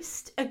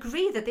most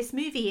agree that this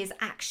movie is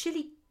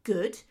actually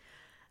good.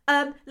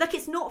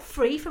 It's not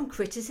free from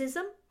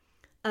criticism,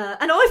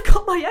 and I've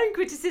got my own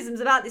criticisms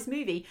about this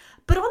movie,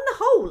 but on the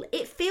whole,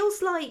 it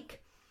feels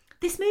like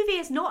this movie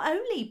is not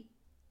only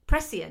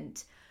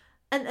prescient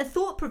and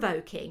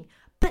thought-provoking,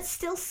 but but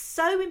still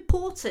so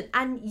important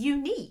and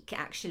unique,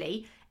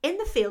 actually, in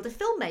the field of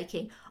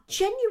filmmaking.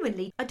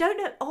 Genuinely, I don't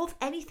know of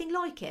anything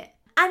like it.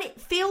 And it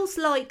feels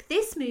like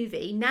this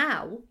movie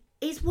now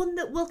is one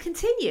that will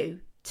continue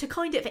to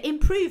kind of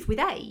improve with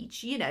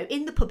age, you know,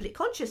 in the public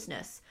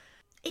consciousness.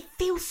 It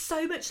feels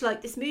so much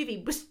like this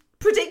movie was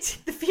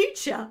predicting the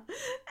future.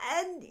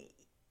 And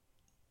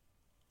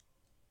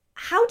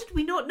how did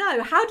we not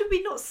know? How did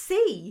we not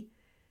see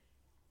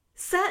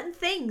certain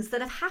things that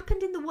have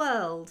happened in the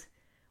world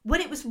when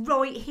it was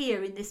right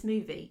here in this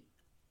movie?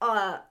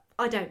 I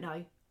don't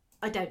know.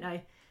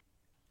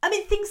 I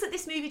mean, things that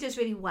this movie does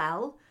really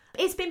well.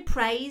 It's been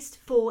praised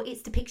for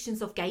its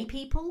depictions of gay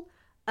people,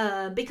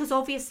 because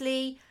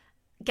obviously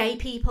gay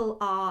people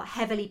are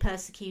heavily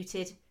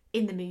persecuted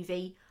in the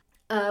movie,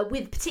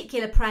 with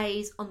particular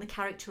praise on the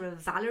character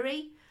of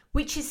Valerie,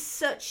 which is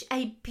such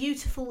a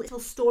beautiful little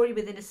story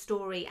within a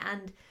story.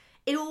 And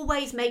it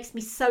always makes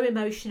me so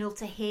emotional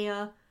to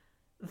hear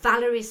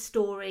Valerie's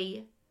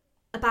story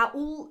about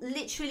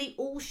literally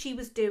all she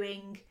was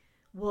doing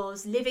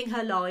was living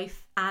her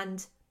life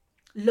and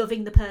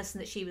loving the person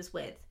that she was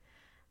with.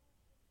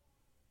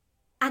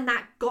 And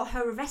that got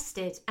her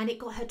arrested and it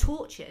got her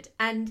tortured.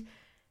 And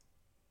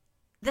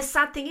the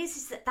sad thing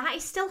is that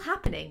is still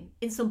happening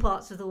in some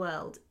parts of the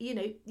world. You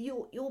know,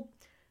 you're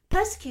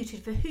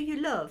persecuted for who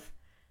you love.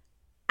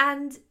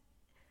 And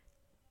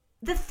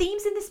the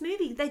themes in this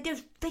movie, they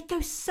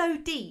go so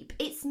deep.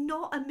 It's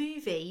not a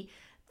movie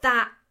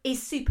that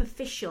is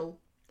superficial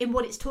in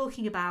what it's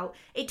talking about.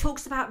 It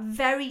talks about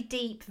very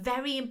deep,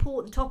 very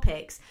important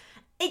topics.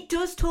 It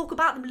does talk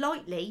about them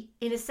lightly,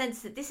 in a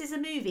sense that this is a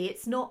movie,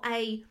 it's not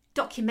a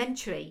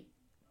documentary.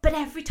 But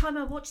every time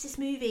I watch this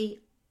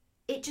movie,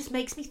 it just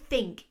makes me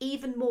think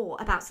even more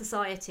about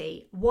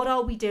society. What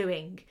are we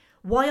doing?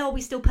 Why are we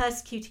still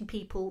persecuting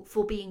people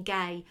for being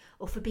gay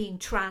or for being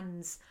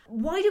trans?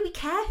 Why do we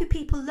care who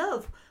people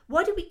love?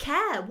 Why do we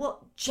care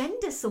what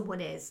gender someone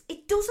is?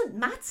 It doesn't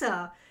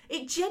matter.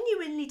 It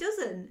genuinely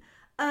doesn't.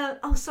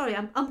 Sorry,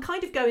 I'm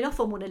kind of going off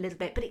on one a little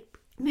bit, but a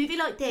movie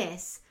like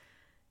this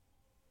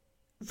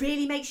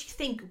really makes you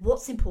think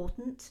what's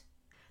important.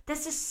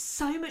 There's just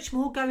so much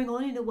more going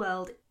on in the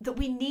world that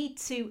we need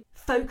to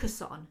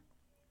focus on.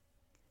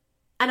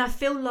 And I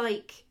feel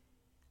like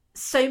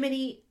so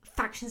many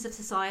factions of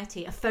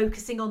society are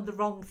focusing on the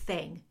wrong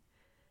thing.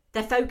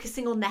 They're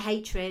focusing on the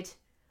hatred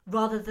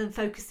rather than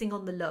focusing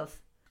on the love.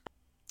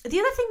 The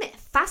other thing that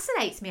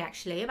fascinates me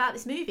actually about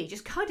this movie,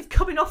 just kind of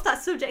coming off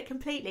that subject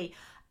completely,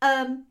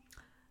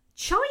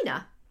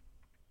 China.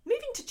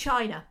 Moving to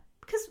China.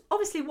 Because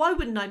obviously, why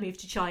wouldn't I move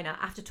to China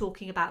after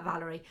talking about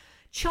Valerie?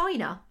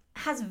 China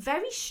has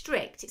very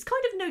strict, it's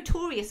kind of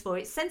notorious for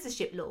its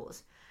censorship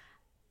laws.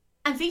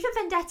 And V for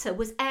Vendetta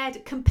was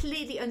aired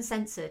completely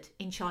uncensored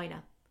in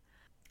China.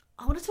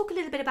 I want to talk a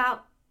little bit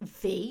about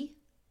V,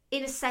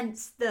 in a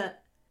sense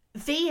that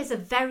V is a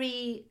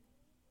very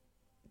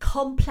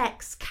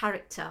complex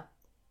character.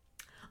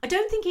 I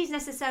don't think he's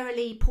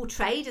necessarily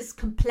portrayed as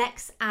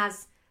complex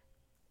as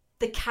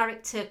the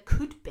character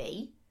could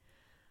be,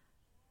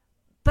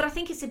 but I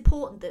think it's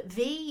important that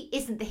V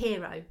isn't the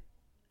hero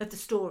of the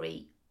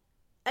story,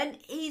 and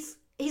he's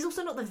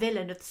also not the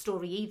villain of the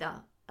story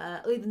either,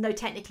 even though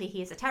technically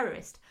he is a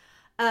terrorist.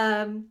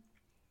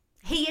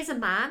 He is a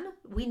man.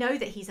 We know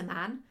that he's a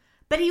man,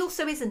 but he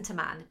also isn't a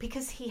man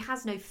because he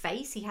has no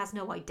face, he has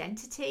no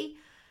identity.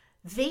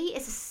 V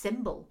is a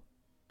symbol.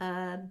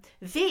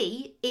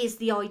 V is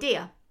the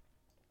idea.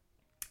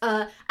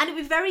 And it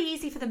would be very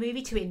easy for the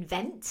movie to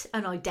invent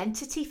an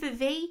identity for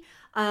V.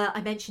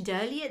 I mentioned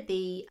earlier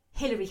the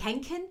Hilary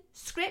Henkin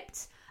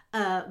script,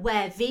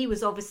 where V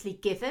was obviously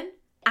given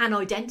an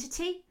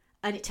identity,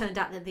 and it turned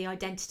out that the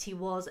identity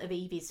was of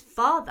Evie's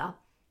father.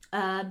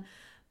 But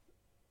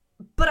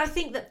I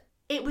think that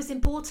it was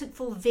important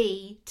for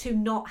V to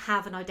not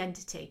have an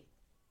identity.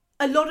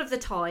 A lot of the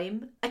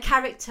time, a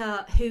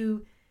character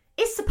who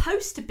is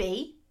supposed to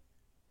be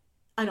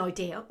an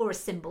idea or a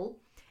symbol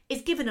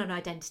is given an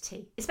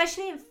identity,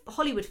 especially in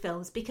Hollywood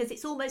films, because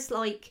it's almost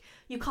like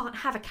you can't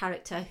have a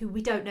character who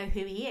we don't know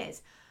who he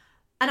is.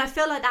 And I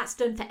feel like that's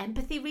done for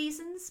empathy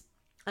reasons.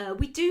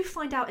 We do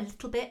find out a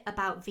little bit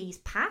about V's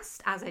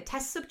past as a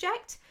test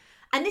subject.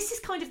 And this is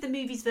kind of the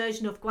movie's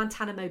version of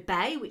Guantanamo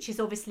Bay, which is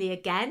obviously,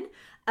 again,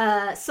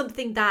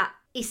 something that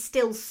is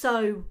still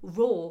so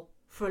raw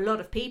for a lot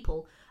of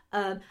people.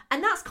 And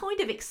that's kind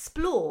of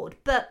explored,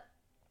 but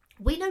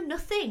we know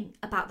nothing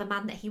about the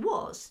man that he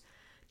was.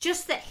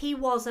 Just that he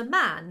was a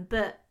man,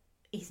 but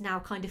he's now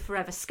kind of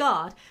forever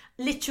scarred,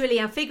 literally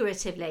and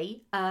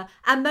figuratively,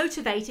 and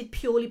motivated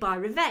purely by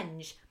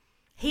revenge.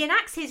 He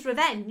enacts his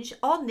revenge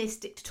on this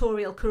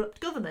dictatorial, corrupt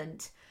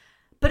government,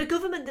 but a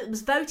government that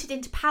was voted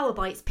into power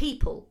by its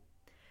people.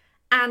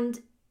 And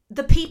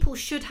the people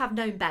should have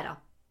known better.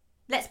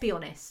 Let's be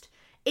honest.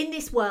 In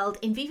this world,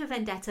 in V for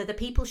Vendetta, the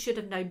people should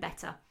have known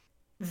better.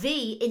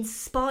 V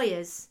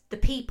inspires the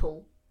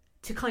people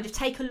to kind of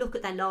take a look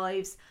at their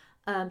lives,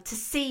 to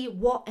see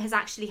what has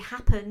actually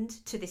happened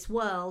to this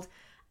world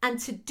and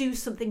to do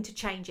something to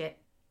change it.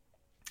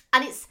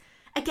 And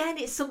again,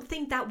 it's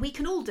something that we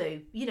can all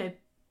do, you know,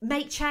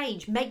 make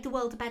change, make the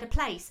world a better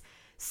place,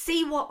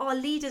 see what our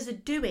leaders are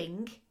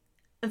doing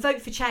and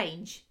vote for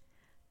change.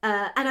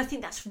 And I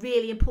think that's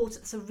really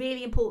important. That's a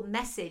really important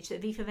message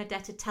that V for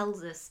Vendetta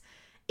tells us,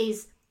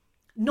 is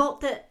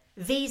not that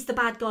V's the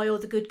bad guy or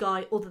the good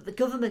guy, or that the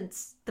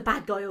government's the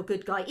bad guy or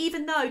good guy,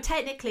 even though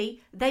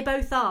technically they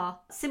both are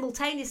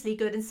simultaneously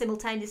good and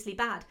simultaneously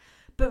bad.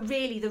 But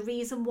really the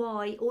reason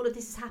why all of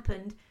this has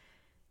happened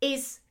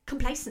is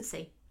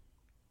complacency.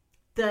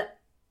 That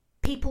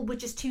people were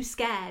just too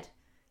scared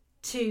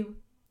to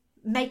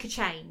make a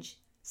change.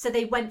 So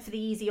they went for the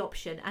easy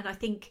option. And I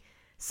think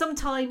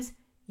sometimes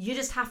you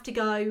just have to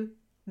go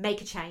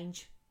make a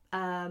change.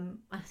 I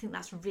think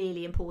that's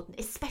really important,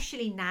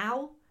 especially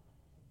now.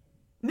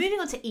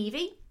 Moving on to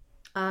Evie,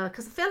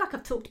 because I feel like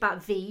I've talked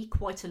about V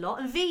quite a lot.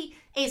 And V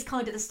is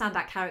kind of the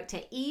standout character.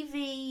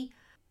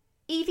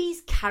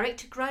 Evie's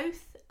character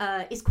growth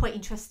is quite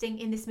interesting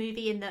in this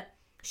movie, in that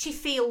she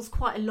feels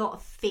quite a lot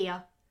of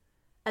fear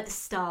at the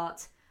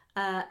start,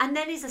 and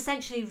then is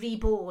essentially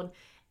reborn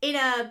in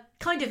a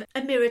kind of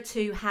a mirror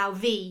to how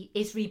V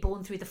is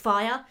reborn through the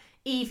fire.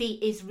 Evie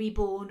is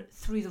reborn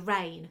through the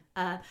rain,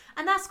 and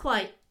that's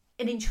quite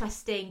an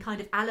interesting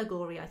kind of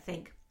allegory, I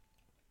think.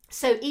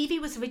 So Evie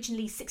was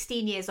originally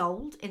 16 years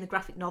old in the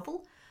graphic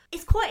novel.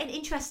 It's quite an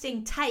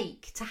interesting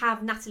take to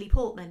have Natalie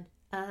Portman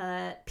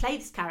play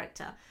this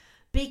character,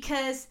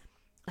 because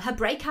her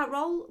breakout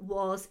role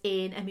was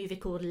in a movie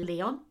called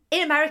Leon.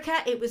 In America,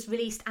 it was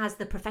released as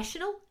The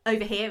Professional.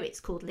 Over here,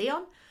 it's called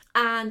Leon.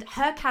 And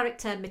her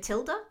character,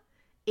 Matilda,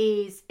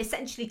 is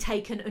essentially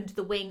taken under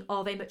the wing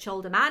of a much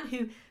older man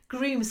who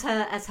grooms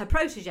her as her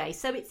protege.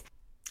 So it's...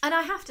 And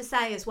I have to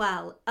say as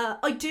well,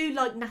 I do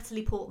like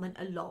Natalie Portman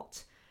a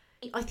lot.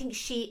 I think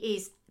she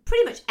is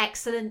pretty much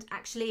excellent,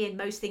 actually, in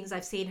most things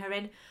I've seen her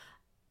in.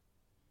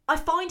 I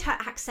find her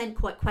accent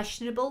quite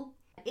questionable.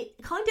 It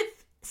kind of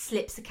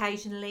slips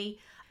occasionally.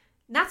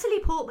 Natalie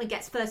Portman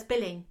gets first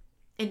billing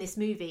in this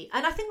movie,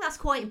 and I think that's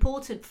quite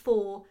important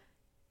for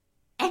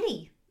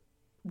any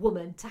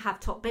woman to have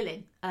top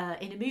billing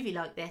in a movie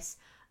like this.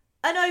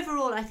 And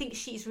overall, I think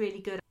she's really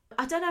good.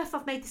 I don't know if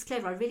I've made this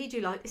clear, I really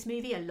do like this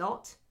movie a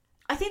lot.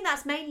 I think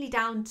that's mainly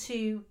down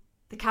to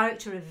the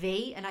character of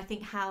V, and I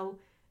think how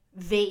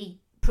V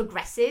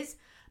progresses.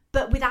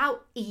 But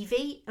without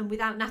Evie and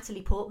without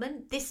Natalie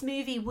Portman, this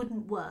movie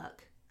wouldn't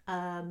work.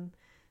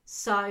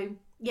 So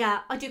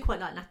yeah, I do quite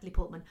like Natalie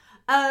Portman.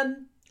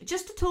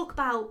 Just to talk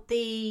about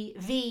the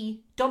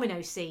V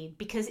domino scene,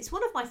 because it's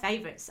one of my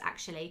favourites,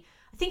 actually.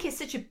 I think it's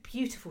such a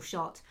beautiful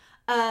shot.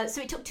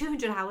 So it took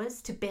 200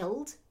 hours to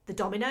build the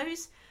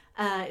dominoes.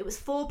 It was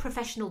 4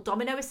 professional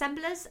domino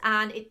assemblers,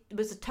 and it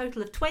was a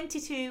total of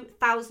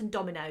 22,000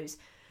 dominoes.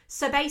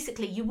 So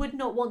basically, you would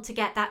not want to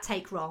get that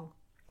take wrong,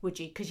 would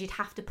you? Because you'd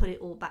have to put it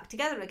all back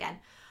together again.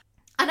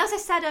 And as I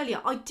said earlier,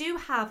 I do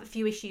have a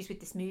few issues with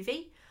this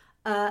movie.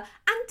 And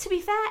to be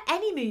fair,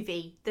 any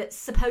movie that's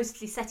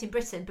supposedly set in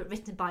Britain but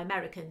written by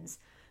Americans,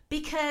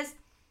 because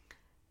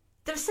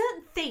there are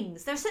certain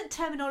things, there are certain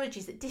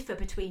terminologies that differ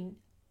between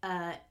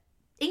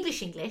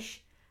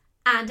English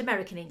and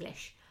American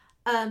English.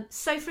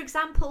 So, for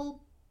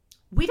example,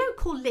 we don't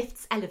call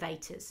lifts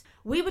elevators.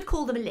 We would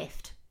call them a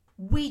lift.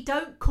 We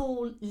don't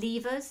call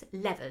levers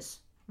levers.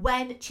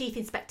 When Chief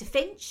Inspector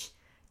Finch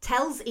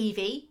tells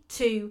Evie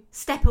to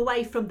step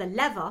away from the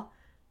lever,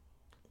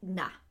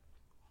 nah,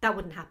 that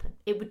wouldn't happen.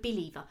 It would be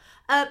lever.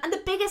 And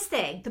the biggest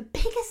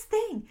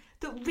thing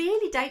that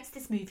really dates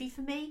this movie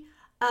for me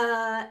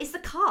is the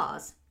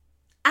cars.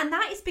 And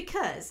that is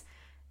because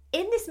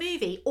in this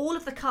movie, all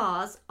of the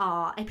cars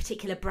are a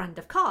particular brand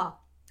of car.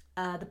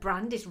 The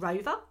brand is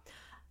Rover.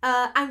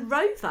 And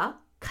Rover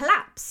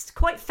collapsed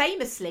quite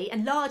famously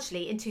and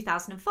largely in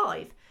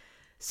 2005.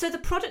 So the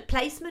product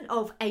placement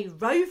of a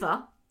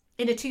Rover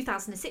in a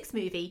 2006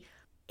 movie,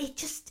 it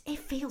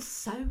feels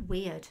so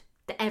weird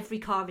that every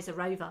car is a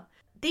Rover.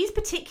 These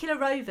particular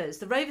Rovers,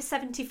 the Rover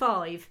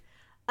 75,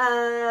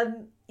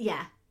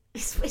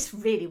 it's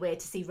really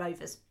weird to see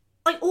Rovers.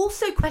 I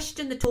also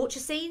question the torture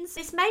scenes.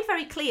 It's made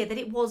very clear that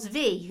it was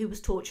V who was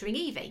torturing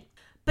Evie.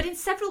 But in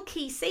several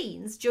key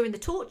scenes during the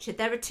torture,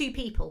 there are 2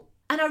 people.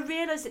 And I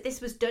realise that this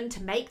was done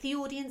to make the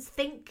audience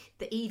think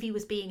that Evie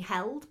was being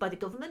held by the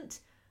government.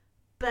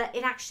 But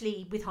it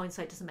actually, with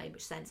hindsight, doesn't make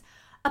much sense.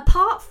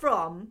 Apart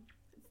from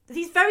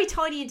these very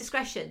tiny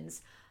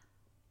indiscretions,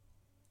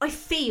 I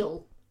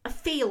feel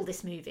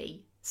this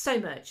movie so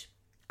much.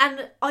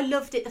 And I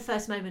loved it the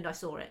first moment I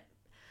saw it.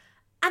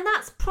 And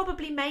that's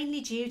probably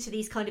mainly due to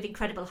these kind of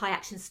incredible high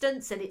action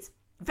stunts and its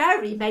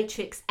very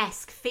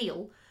Matrix-esque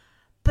feel.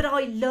 But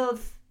I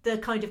love the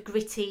kind of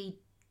gritty,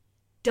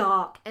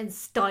 dark and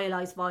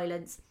stylized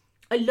violence.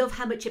 I love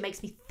how much it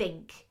makes me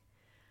think.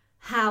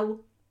 How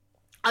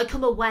I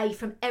come away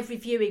from every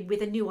viewing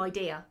with a new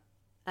idea.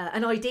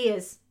 And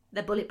ideas,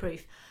 they're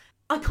bulletproof.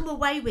 I come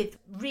away with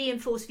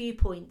reinforced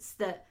viewpoints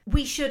that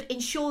we should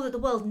ensure that the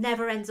world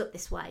never ends up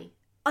this way.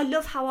 I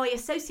love how I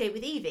associate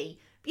with Evie,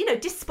 you know,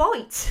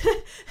 despite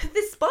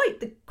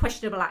the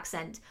questionable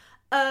accent.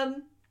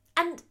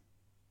 And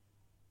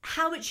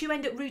how much you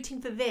end up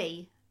rooting for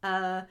V.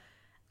 And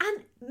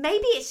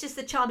maybe it's just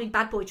the charming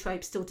bad boy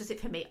trope still does it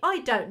for me. I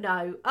don't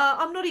know.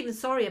 I'm not even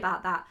sorry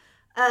about that.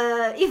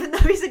 Even though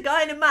he's a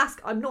guy in a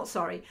mask, I'm not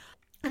sorry.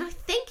 And I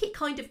think it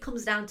kind of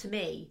comes down to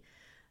me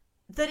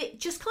that it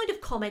just kind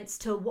of comments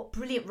to what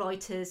brilliant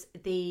writers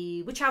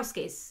the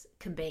Wachowskis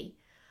can be.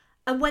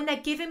 And when they're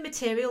given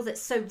material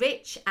that's so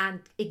rich and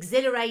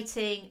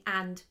exhilarating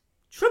and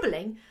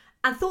troubling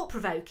and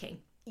thought-provoking,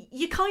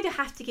 you kind of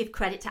have to give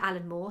credit to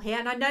Alan Moore here.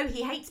 And I know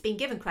he hates being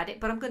given credit,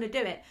 but I'm going to do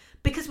it.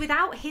 Because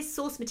without his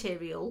source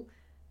material,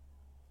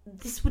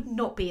 this would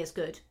not be as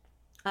good.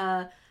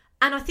 And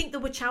I think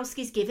the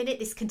Wachowskis giving it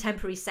this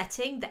contemporary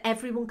setting that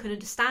everyone can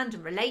understand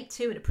and relate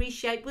to and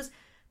appreciate was,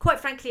 quite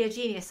frankly, a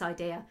genius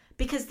idea.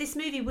 Because this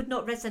movie would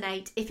not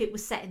resonate if it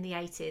was set in the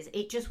 80s.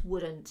 It just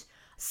wouldn't.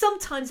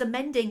 Sometimes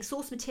amending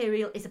source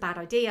material is a bad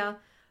idea,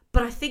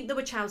 but I think the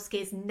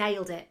Wachowskis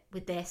nailed it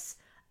with this.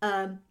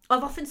 I've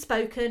often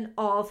spoken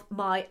of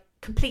my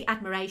complete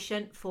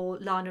admiration for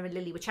Lana and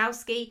Lily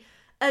Wachowski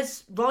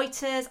as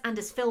writers and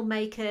as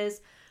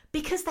filmmakers,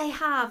 because they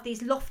have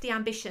these lofty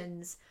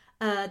ambitions.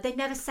 They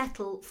never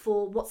settle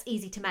for what's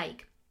easy to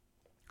make.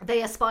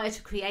 They aspire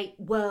to create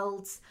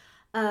worlds.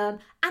 And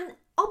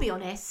I'll be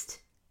honest,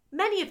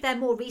 many of their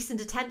more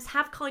recent attempts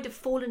have kind of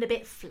fallen a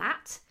bit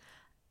flat.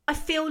 I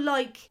feel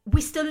like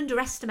we still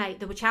underestimate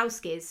the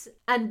Wachowskis,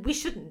 and we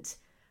shouldn't,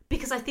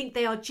 because I think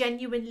they are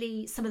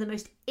genuinely some of the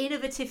most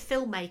innovative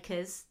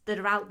filmmakers that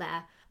are out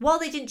there. While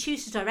they didn't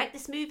choose to direct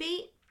this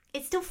movie,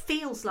 it still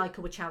feels like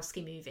a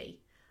Wachowski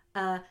movie.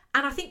 And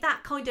I think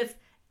that kind of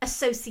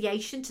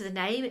association to the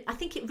name, I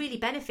think it really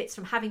benefits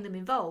from having them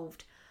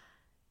involved.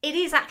 It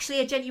is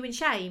actually a genuine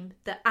shame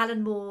that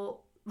Alan Moore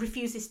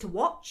refuses to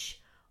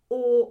watch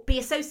or be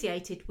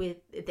associated with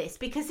this,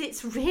 because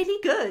it's really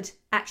good,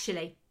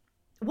 actually.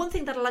 One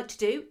thing that I like to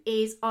do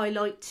is I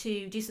like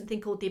to do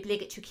something called the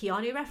obligatory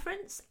Keanu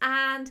reference,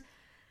 and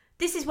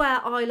this is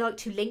where I like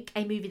to link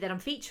a movie that I'm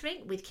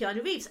featuring with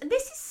Keanu Reeves. And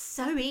this is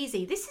so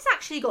easy. This has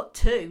actually got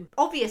two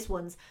obvious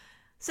ones.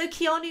 So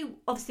Keanu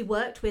obviously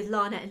worked with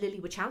Lana and Lily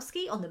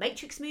Wachowski on the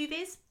Matrix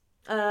movies.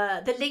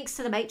 The links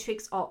to the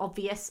Matrix are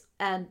obvious.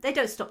 They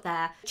don't stop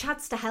there. Chad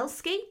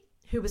Stahelski,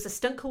 who was a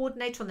stunt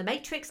coordinator on the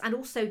Matrix and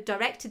also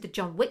directed the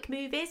John Wick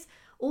movies,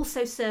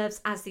 also serves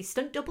as the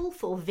stunt double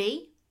for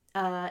V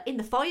in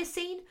the fire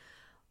scene,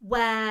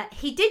 where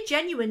he did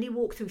genuinely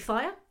walk through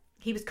fire.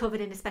 He was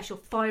covered in a special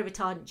fire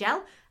retardant gel,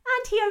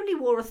 and he only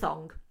wore a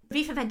thong.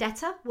 V for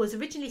Vendetta was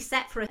originally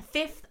set for a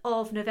 5th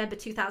of November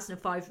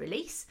 2005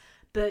 release,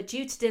 but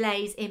due to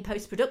delays in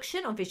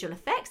post-production on visual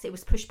effects, it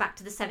was pushed back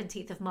to the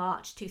 17th of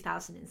March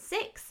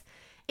 2006.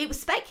 It was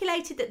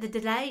speculated that the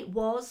delay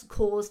was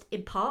caused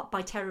in part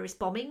by terrorist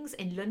bombings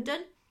in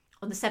London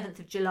on the 7th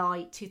of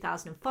July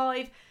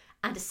 2005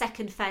 and a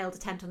second failed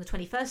attempt on the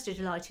 21st of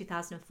July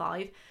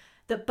 2005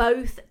 that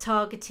both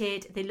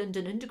targeted the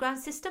London Underground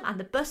system and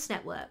the bus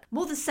network.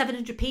 More than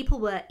 700 people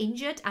were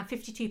injured and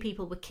 52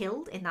 people were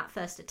killed in that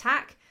first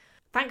attack.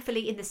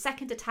 Thankfully, in the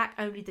second attack,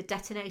 only the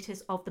detonators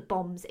of the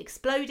bombs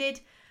exploded.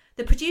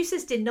 The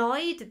producers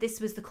denied that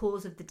this was the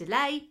cause of the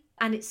delay,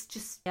 and it's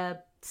just a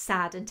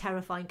sad and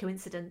terrifying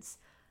coincidence.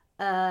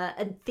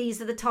 And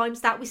these are the times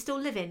that we still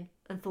live in,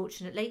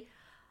 unfortunately.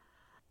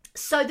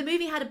 So the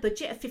movie had a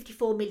budget of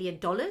 $54 million.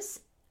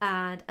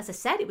 And as I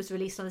said, it was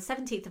released on the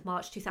 17th of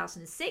March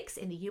 2006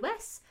 in the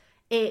US.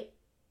 It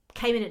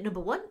came in at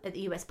number 1 at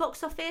the US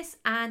box office,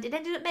 and it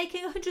ended up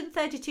making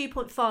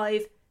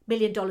 $132.5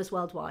 million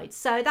worldwide.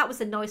 So that was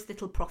a nice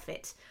little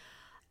profit.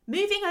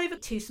 Moving over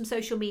to some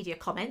social media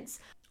comments.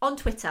 On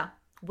Twitter,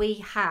 we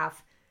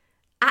have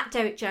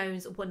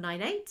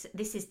 @DerrickJones198.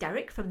 This is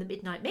Derek from the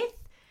Midnight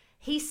Myth.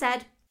 He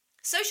said,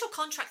 social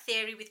contract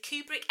theory with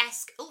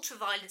Kubrick-esque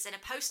ultraviolence and a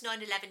post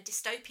 9/11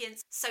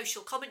 dystopian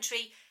social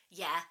commentary.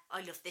 Yeah,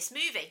 I love this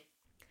movie.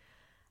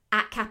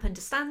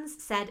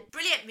 @CapUnderstands said,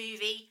 brilliant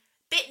movie,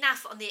 bit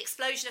naff on the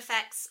explosion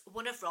effects,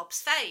 one of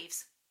Rob's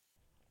faves.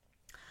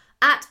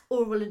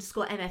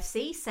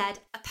 @Oral_MFC said,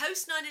 a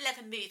post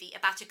 9/11 movie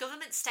about a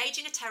government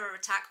staging a terror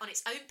attack on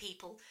its own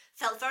people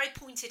felt very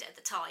pointed at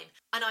the time,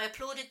 and I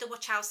applauded the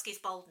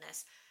Wachowskis'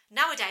 boldness.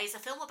 Nowadays, a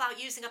film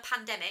about using a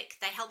pandemic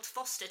they helped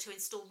foster to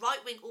install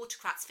right-wing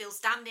autocrats feels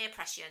damn near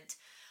prescient.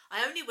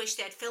 I only wish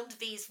they had filmed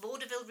V's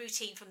vaudeville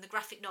routine from the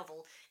graphic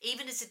novel,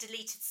 even as a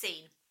deleted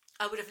scene.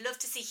 I would have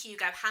loved to see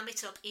Hugo ham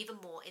it up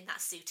even more in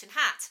that suit and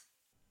hat.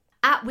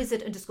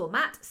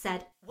 @Wizard_Matt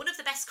said, one of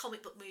the best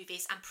comic book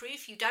movies and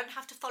proof you don't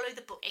have to follow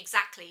the book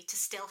exactly to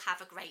still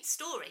have a great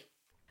story.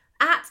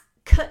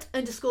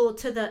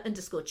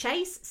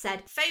 @Cut_to_the_chase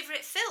said,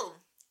 favourite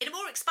film? In a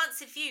more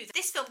expansive view,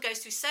 this film goes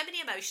through so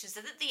many emotions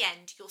that at the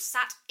end you're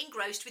sat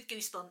engrossed with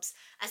goosebumps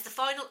as the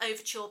final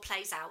overture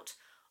plays out.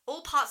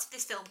 All parts of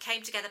this film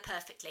came together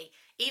perfectly,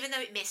 even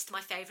though it missed my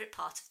favourite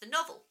part of the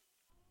novel.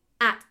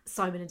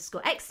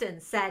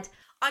 @Simon_Exton said,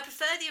 I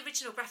prefer the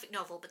original graphic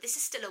novel, but this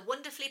is still a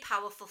wonderfully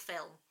powerful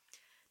film.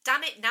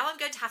 Damn it, now I'm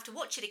going to have to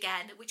watch it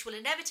again, which will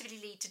inevitably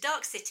lead to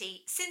Dark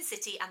City, Sin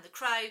City and The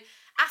Crow.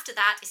 After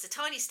that, it's a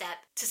tiny step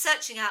to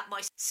searching out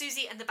my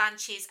Susie and the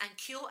Banshees and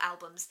Cure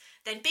albums.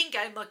 Then bingo,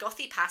 my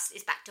gothy past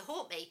is back to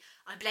haunt me.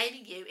 I'm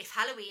blaming you if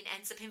Halloween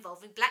ends up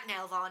involving black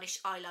nail varnish,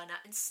 eyeliner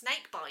and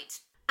snakebite.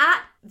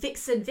 At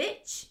Vixen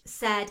Vitch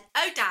said,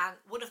 Oh Dan,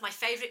 one of my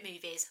favourite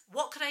movies.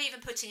 What could I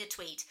even put in a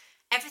tweet?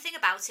 Everything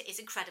about it is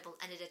incredible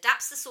and it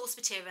adapts the source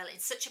material in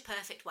such a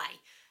perfect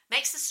way.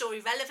 Makes the story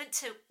relevant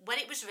to when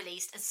it was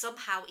released and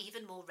somehow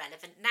even more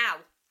relevant now.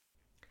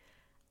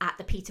 At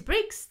the Peter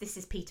Briggs, this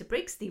is Peter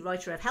Briggs, the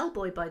writer of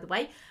Hellboy, by the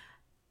way,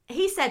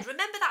 he said,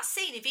 Remember that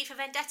scene in V for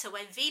Vendetta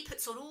when V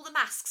puts on all the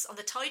masks on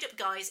the tied up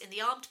guys in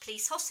the armed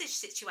police hostage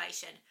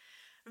situation?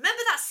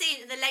 Remember that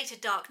scene in the later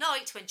Dark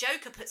Knight when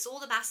Joker puts all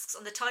the masks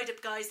on the tied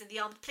up guys in the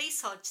armed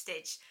police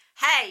hostage?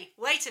 Hey,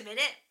 wait a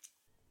minute.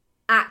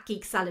 At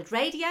Geek Salad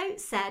Radio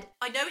said,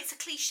 I know it's a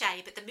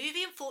cliche, but the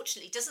movie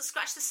unfortunately doesn't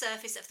scratch the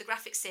surface of the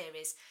graphic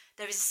series.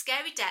 There is a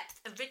scary depth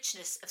and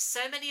richness of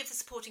so many of the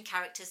supporting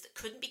characters that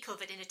couldn't be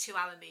covered in a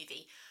 2-hour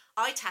movie.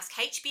 I task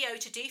HBO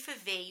to do for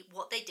V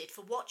what they did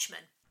for Watchmen.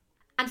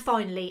 And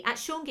finally, at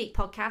Sean Geek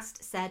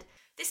Podcast said,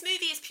 This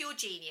movie is pure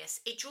genius.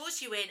 It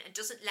draws you in and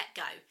doesn't let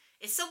go.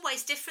 In some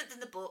ways different than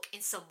the book, in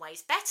some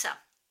ways better.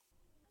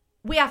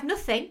 We have no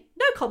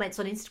comments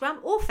on Instagram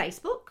or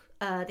Facebook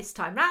this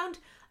time round.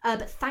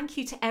 But thank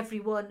you to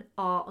everyone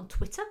on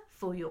Twitter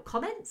for your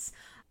comments.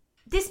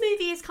 This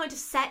movie is kind of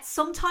set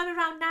sometime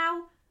around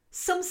now.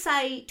 Some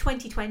say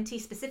 2020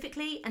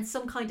 specifically, and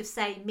some kind of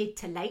say mid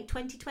to late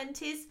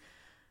 2020s.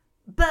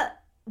 But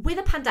with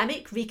a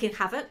pandemic wreaking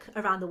havoc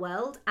around the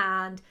world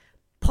and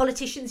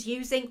politicians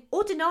using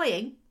or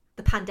denying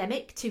the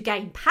pandemic to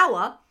gain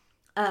power,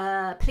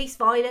 police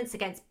violence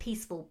against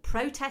peaceful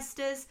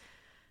protesters,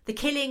 the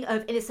killing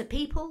of innocent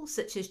people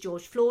such as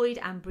George Floyd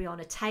and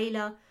Breonna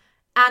Taylor,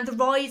 and the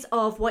rise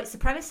of white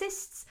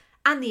supremacists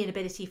and the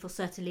inability for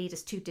certain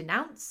leaders to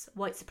denounce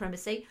white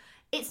supremacy,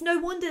 it's no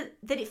wonder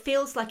that it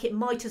feels like it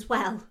might as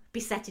well be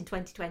set in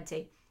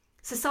 2020.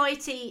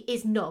 Society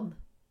is numb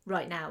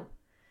right now.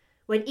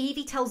 When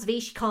Evie tells V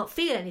she can't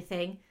feel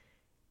anything,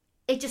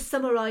 it just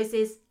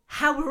summarises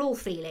how we're all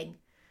feeling,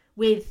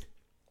 with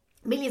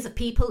millions of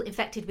people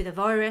infected with a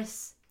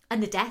virus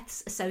and the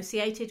deaths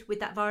associated with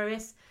that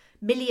virus,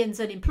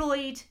 millions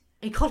unemployed,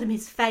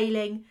 economies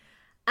failing,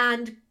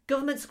 and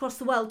governments across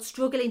the world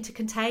struggling to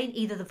contain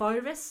either the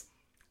virus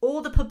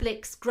or the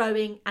public's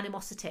growing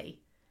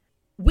animosity.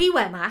 We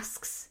wear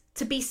masks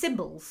to be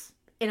symbols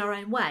in our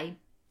own way.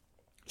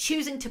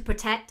 Choosing to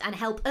protect and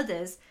help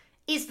others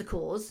is the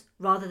cause,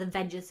 rather than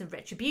vengeance and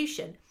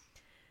retribution.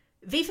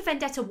 V for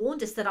Vendetta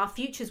warned us that our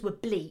futures were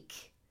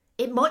bleak.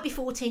 It might be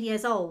 14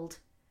 years old,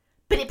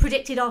 but it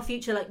predicted our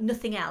future like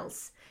nothing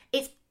else.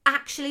 It's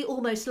actually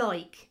almost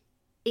like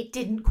it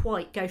didn't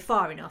quite go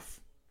far enough,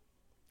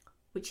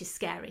 which is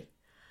scary.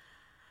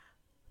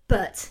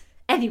 But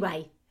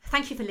anyway,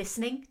 thank you for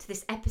listening to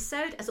this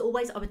episode. As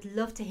always, I would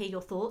love to hear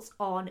your thoughts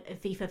on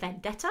V for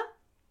Vendetta.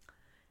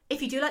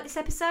 If you do like this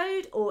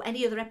episode or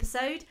any other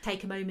episode,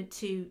 take a moment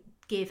to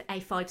give a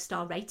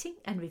 5-star rating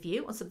and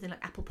review on something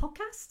like Apple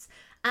Podcasts.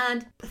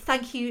 And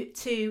thank you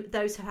to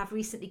those who have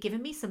recently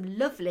given me some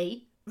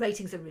lovely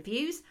ratings and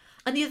reviews.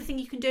 And the other thing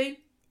you can do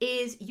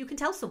is you can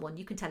tell someone,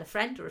 you can tell a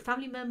friend or a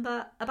family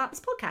member about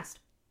this podcast.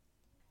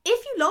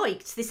 If you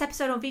liked this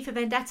episode on V for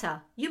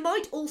Vendetta, you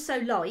might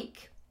also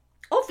like,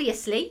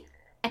 obviously,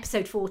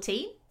 episode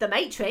 14, The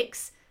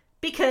Matrix,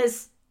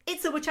 because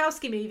it's a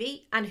Wachowski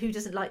movie, and who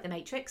doesn't like The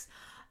Matrix?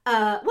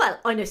 Well,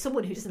 I know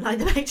someone who doesn't like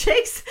The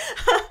Matrix,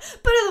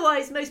 but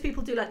otherwise, most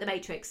people do like The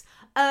Matrix.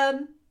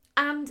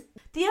 And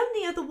the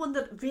only other one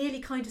that really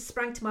kind of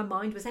sprang to my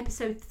mind was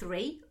episode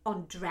 3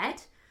 on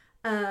Dread.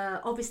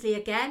 Obviously,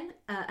 again,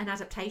 an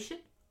adaptation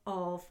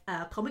of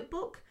a comic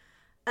book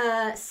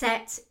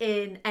set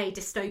in a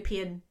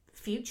dystopian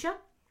future.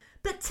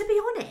 But to be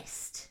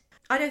honest,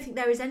 I don't think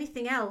there is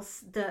anything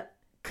else that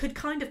could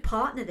kind of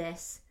partner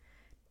this.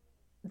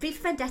 V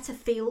for Vendetta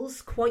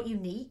feels quite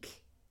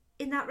unique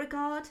in that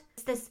regard.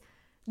 There's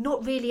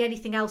not really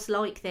anything else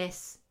like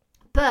this.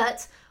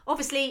 But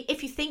obviously,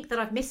 if you think that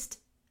I've missed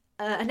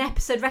an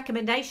episode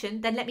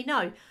recommendation, then let me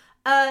know.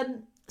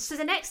 So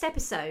the next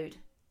episode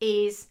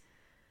is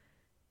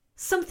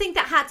something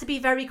that had to be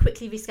very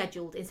quickly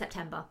rescheduled in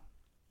September.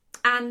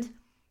 And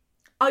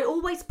I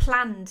always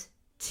planned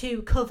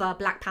to cover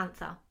Black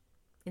Panther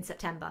in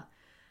September.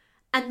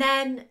 And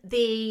then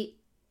the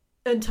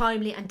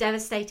untimely and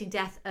devastating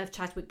death of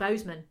Chadwick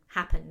Boseman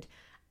happened.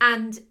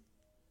 And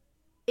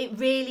it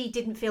really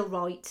didn't feel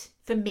right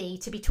for me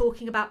to be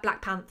talking about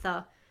Black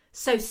Panther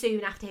so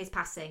soon after his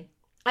passing.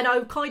 And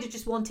I kind of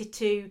just wanted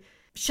to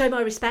show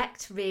my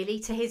respect, really,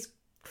 to his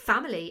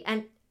family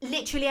and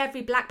literally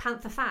every Black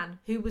Panther fan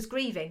who was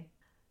grieving.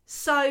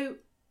 So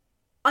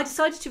I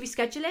decided to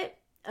reschedule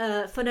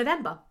it for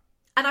November.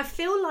 And I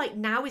feel like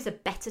now is a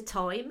better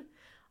time.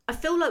 I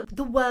feel like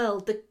the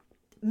world, the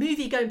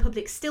movie-going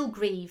public still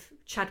grieve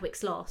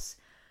Chadwick's loss.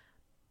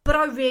 But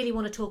I really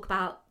want to talk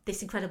about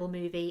this incredible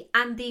movie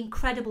and the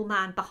incredible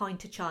man behind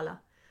T'Challa.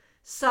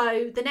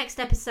 So the next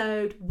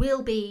episode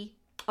will be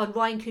on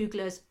Ryan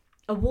Coogler's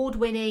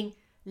award-winning,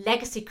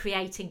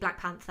 legacy-creating Black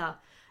Panther.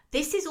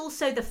 This is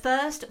also the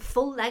first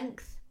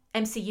full-length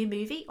MCU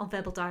movie on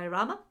Verbal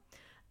Diorama.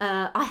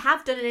 I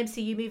have done an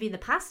MCU movie in the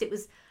past. It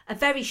was a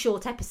very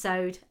short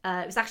episode.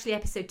 It was actually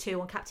episode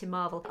 2 on Captain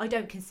Marvel. I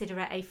don't consider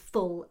it a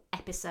full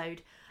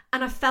episode.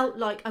 And I felt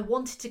like I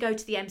wanted to go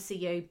to the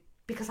MCU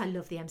because I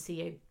love the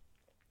MCU.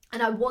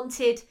 And I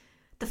wanted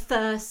the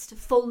first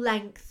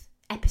full-length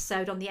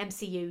episode on the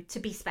MCU to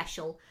be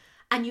special.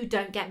 And you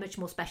don't get much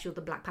more special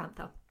than Black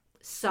Panther.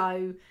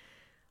 So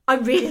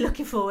I'm really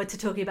looking forward to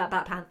talking about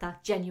Black Panther,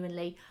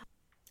 genuinely.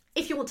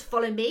 If you want to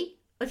follow me,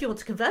 or if you want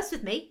to converse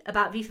with me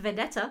about V for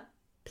Vendetta,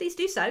 please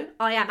do so.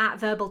 I am at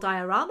Verbal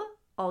Diorama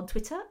on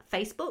Twitter,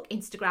 Facebook,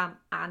 Instagram,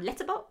 and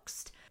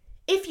Letterboxd.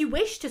 If you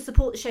wish to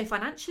support the show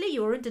financially,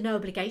 you are under no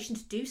obligation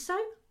to do so.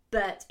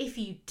 But if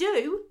you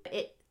do,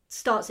 it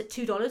starts at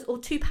 $2 or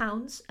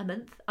 £2 a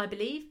month, I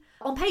believe,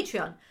 on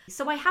Patreon.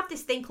 So I have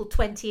this thing called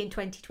 20 in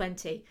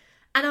 2020.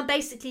 And I'm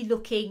basically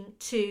looking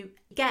to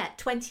get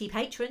 20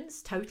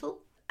 patrons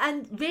total.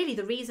 And really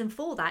the reason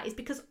for that is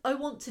because I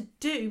want to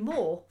do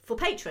more for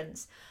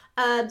patrons.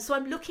 So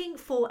I'm looking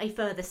for a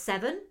further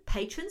 7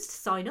 patrons to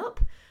sign up.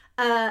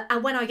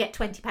 And when I get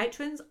 20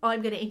 patrons,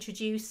 I'm going to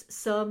introduce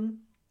some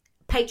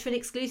patron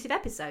exclusive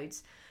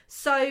episodes.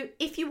 So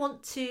if you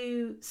want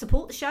to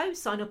support the show,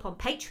 sign up on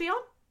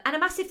Patreon. And a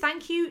massive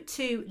thank you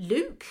to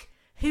Luke,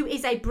 who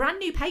is a brand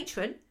new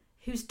patron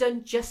who's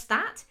done just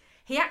that.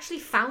 He actually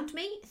found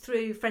me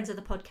through Friends of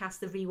the Podcast,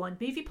 the Rewind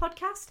Movie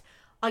Podcast.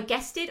 I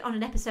guested on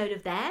an episode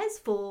of theirs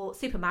for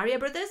Super Mario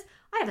Brothers.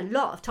 I have a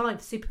lot of time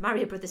for Super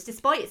Mario Brothers,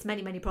 despite its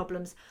many, many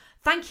problems.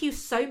 Thank you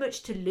so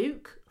much to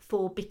Luke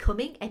for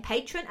becoming a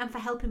patron and for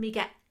helping me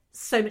get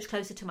so much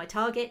closer to my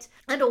target.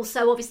 And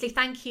also, obviously,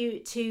 thank you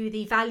to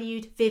the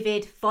valued,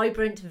 vivid,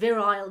 vibrant,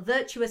 virile,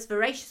 virtuous,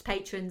 voracious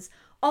patrons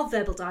of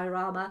Verbal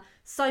Diorama: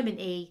 Simon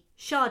E,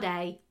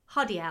 Sade,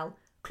 Hardy L,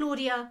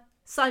 Claudia,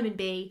 Simon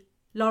B,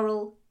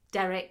 Laurel,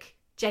 Derek,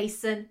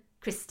 Jason,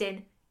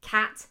 Kristin,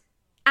 Kat,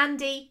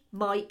 Andy,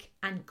 Mike,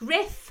 and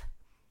Griff.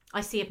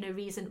 I see of no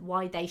reason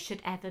why they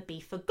should ever be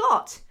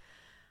forgot.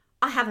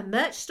 I have a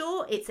merch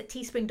store. It's at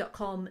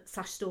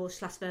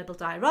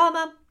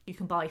teespring.com/store/verbaldiorama. You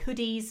can buy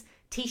hoodies,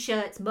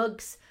 t-shirts,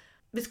 mugs.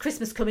 There's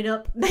Christmas coming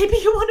up. Maybe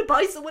you want to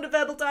buy someone a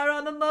Verbal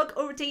Diorama mug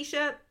or a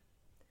t-shirt.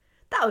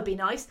 That would be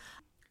nice.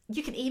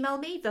 You can email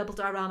me,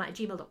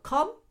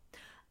 verbaldiorama@gmail.com,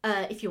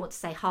 if you want to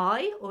say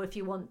hi or if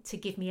you want to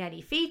give me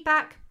any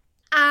feedback.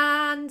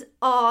 And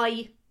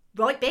I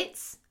write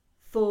bits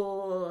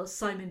for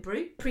Simon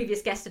Brew,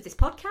 previous guest of this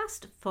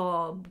podcast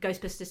from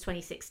Ghostbusters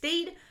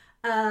 2016.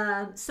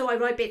 So I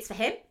write bits for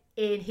him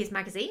in his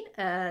magazine,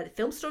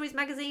 Film Stories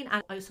magazine,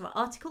 and I also write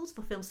articles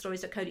for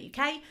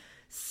filmstories.co.uk.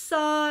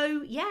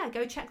 So yeah,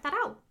 go check that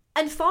out.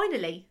 And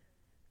finally,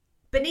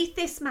 beneath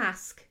this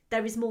mask,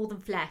 there is more than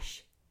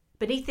flesh.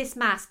 Beneath this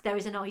mask, there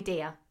is an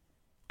idea.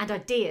 And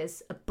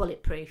ideas are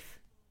bulletproof.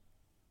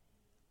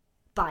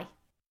 Bye.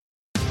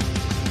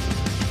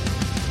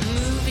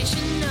 Movies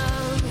you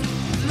know,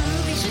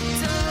 movies you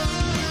don't.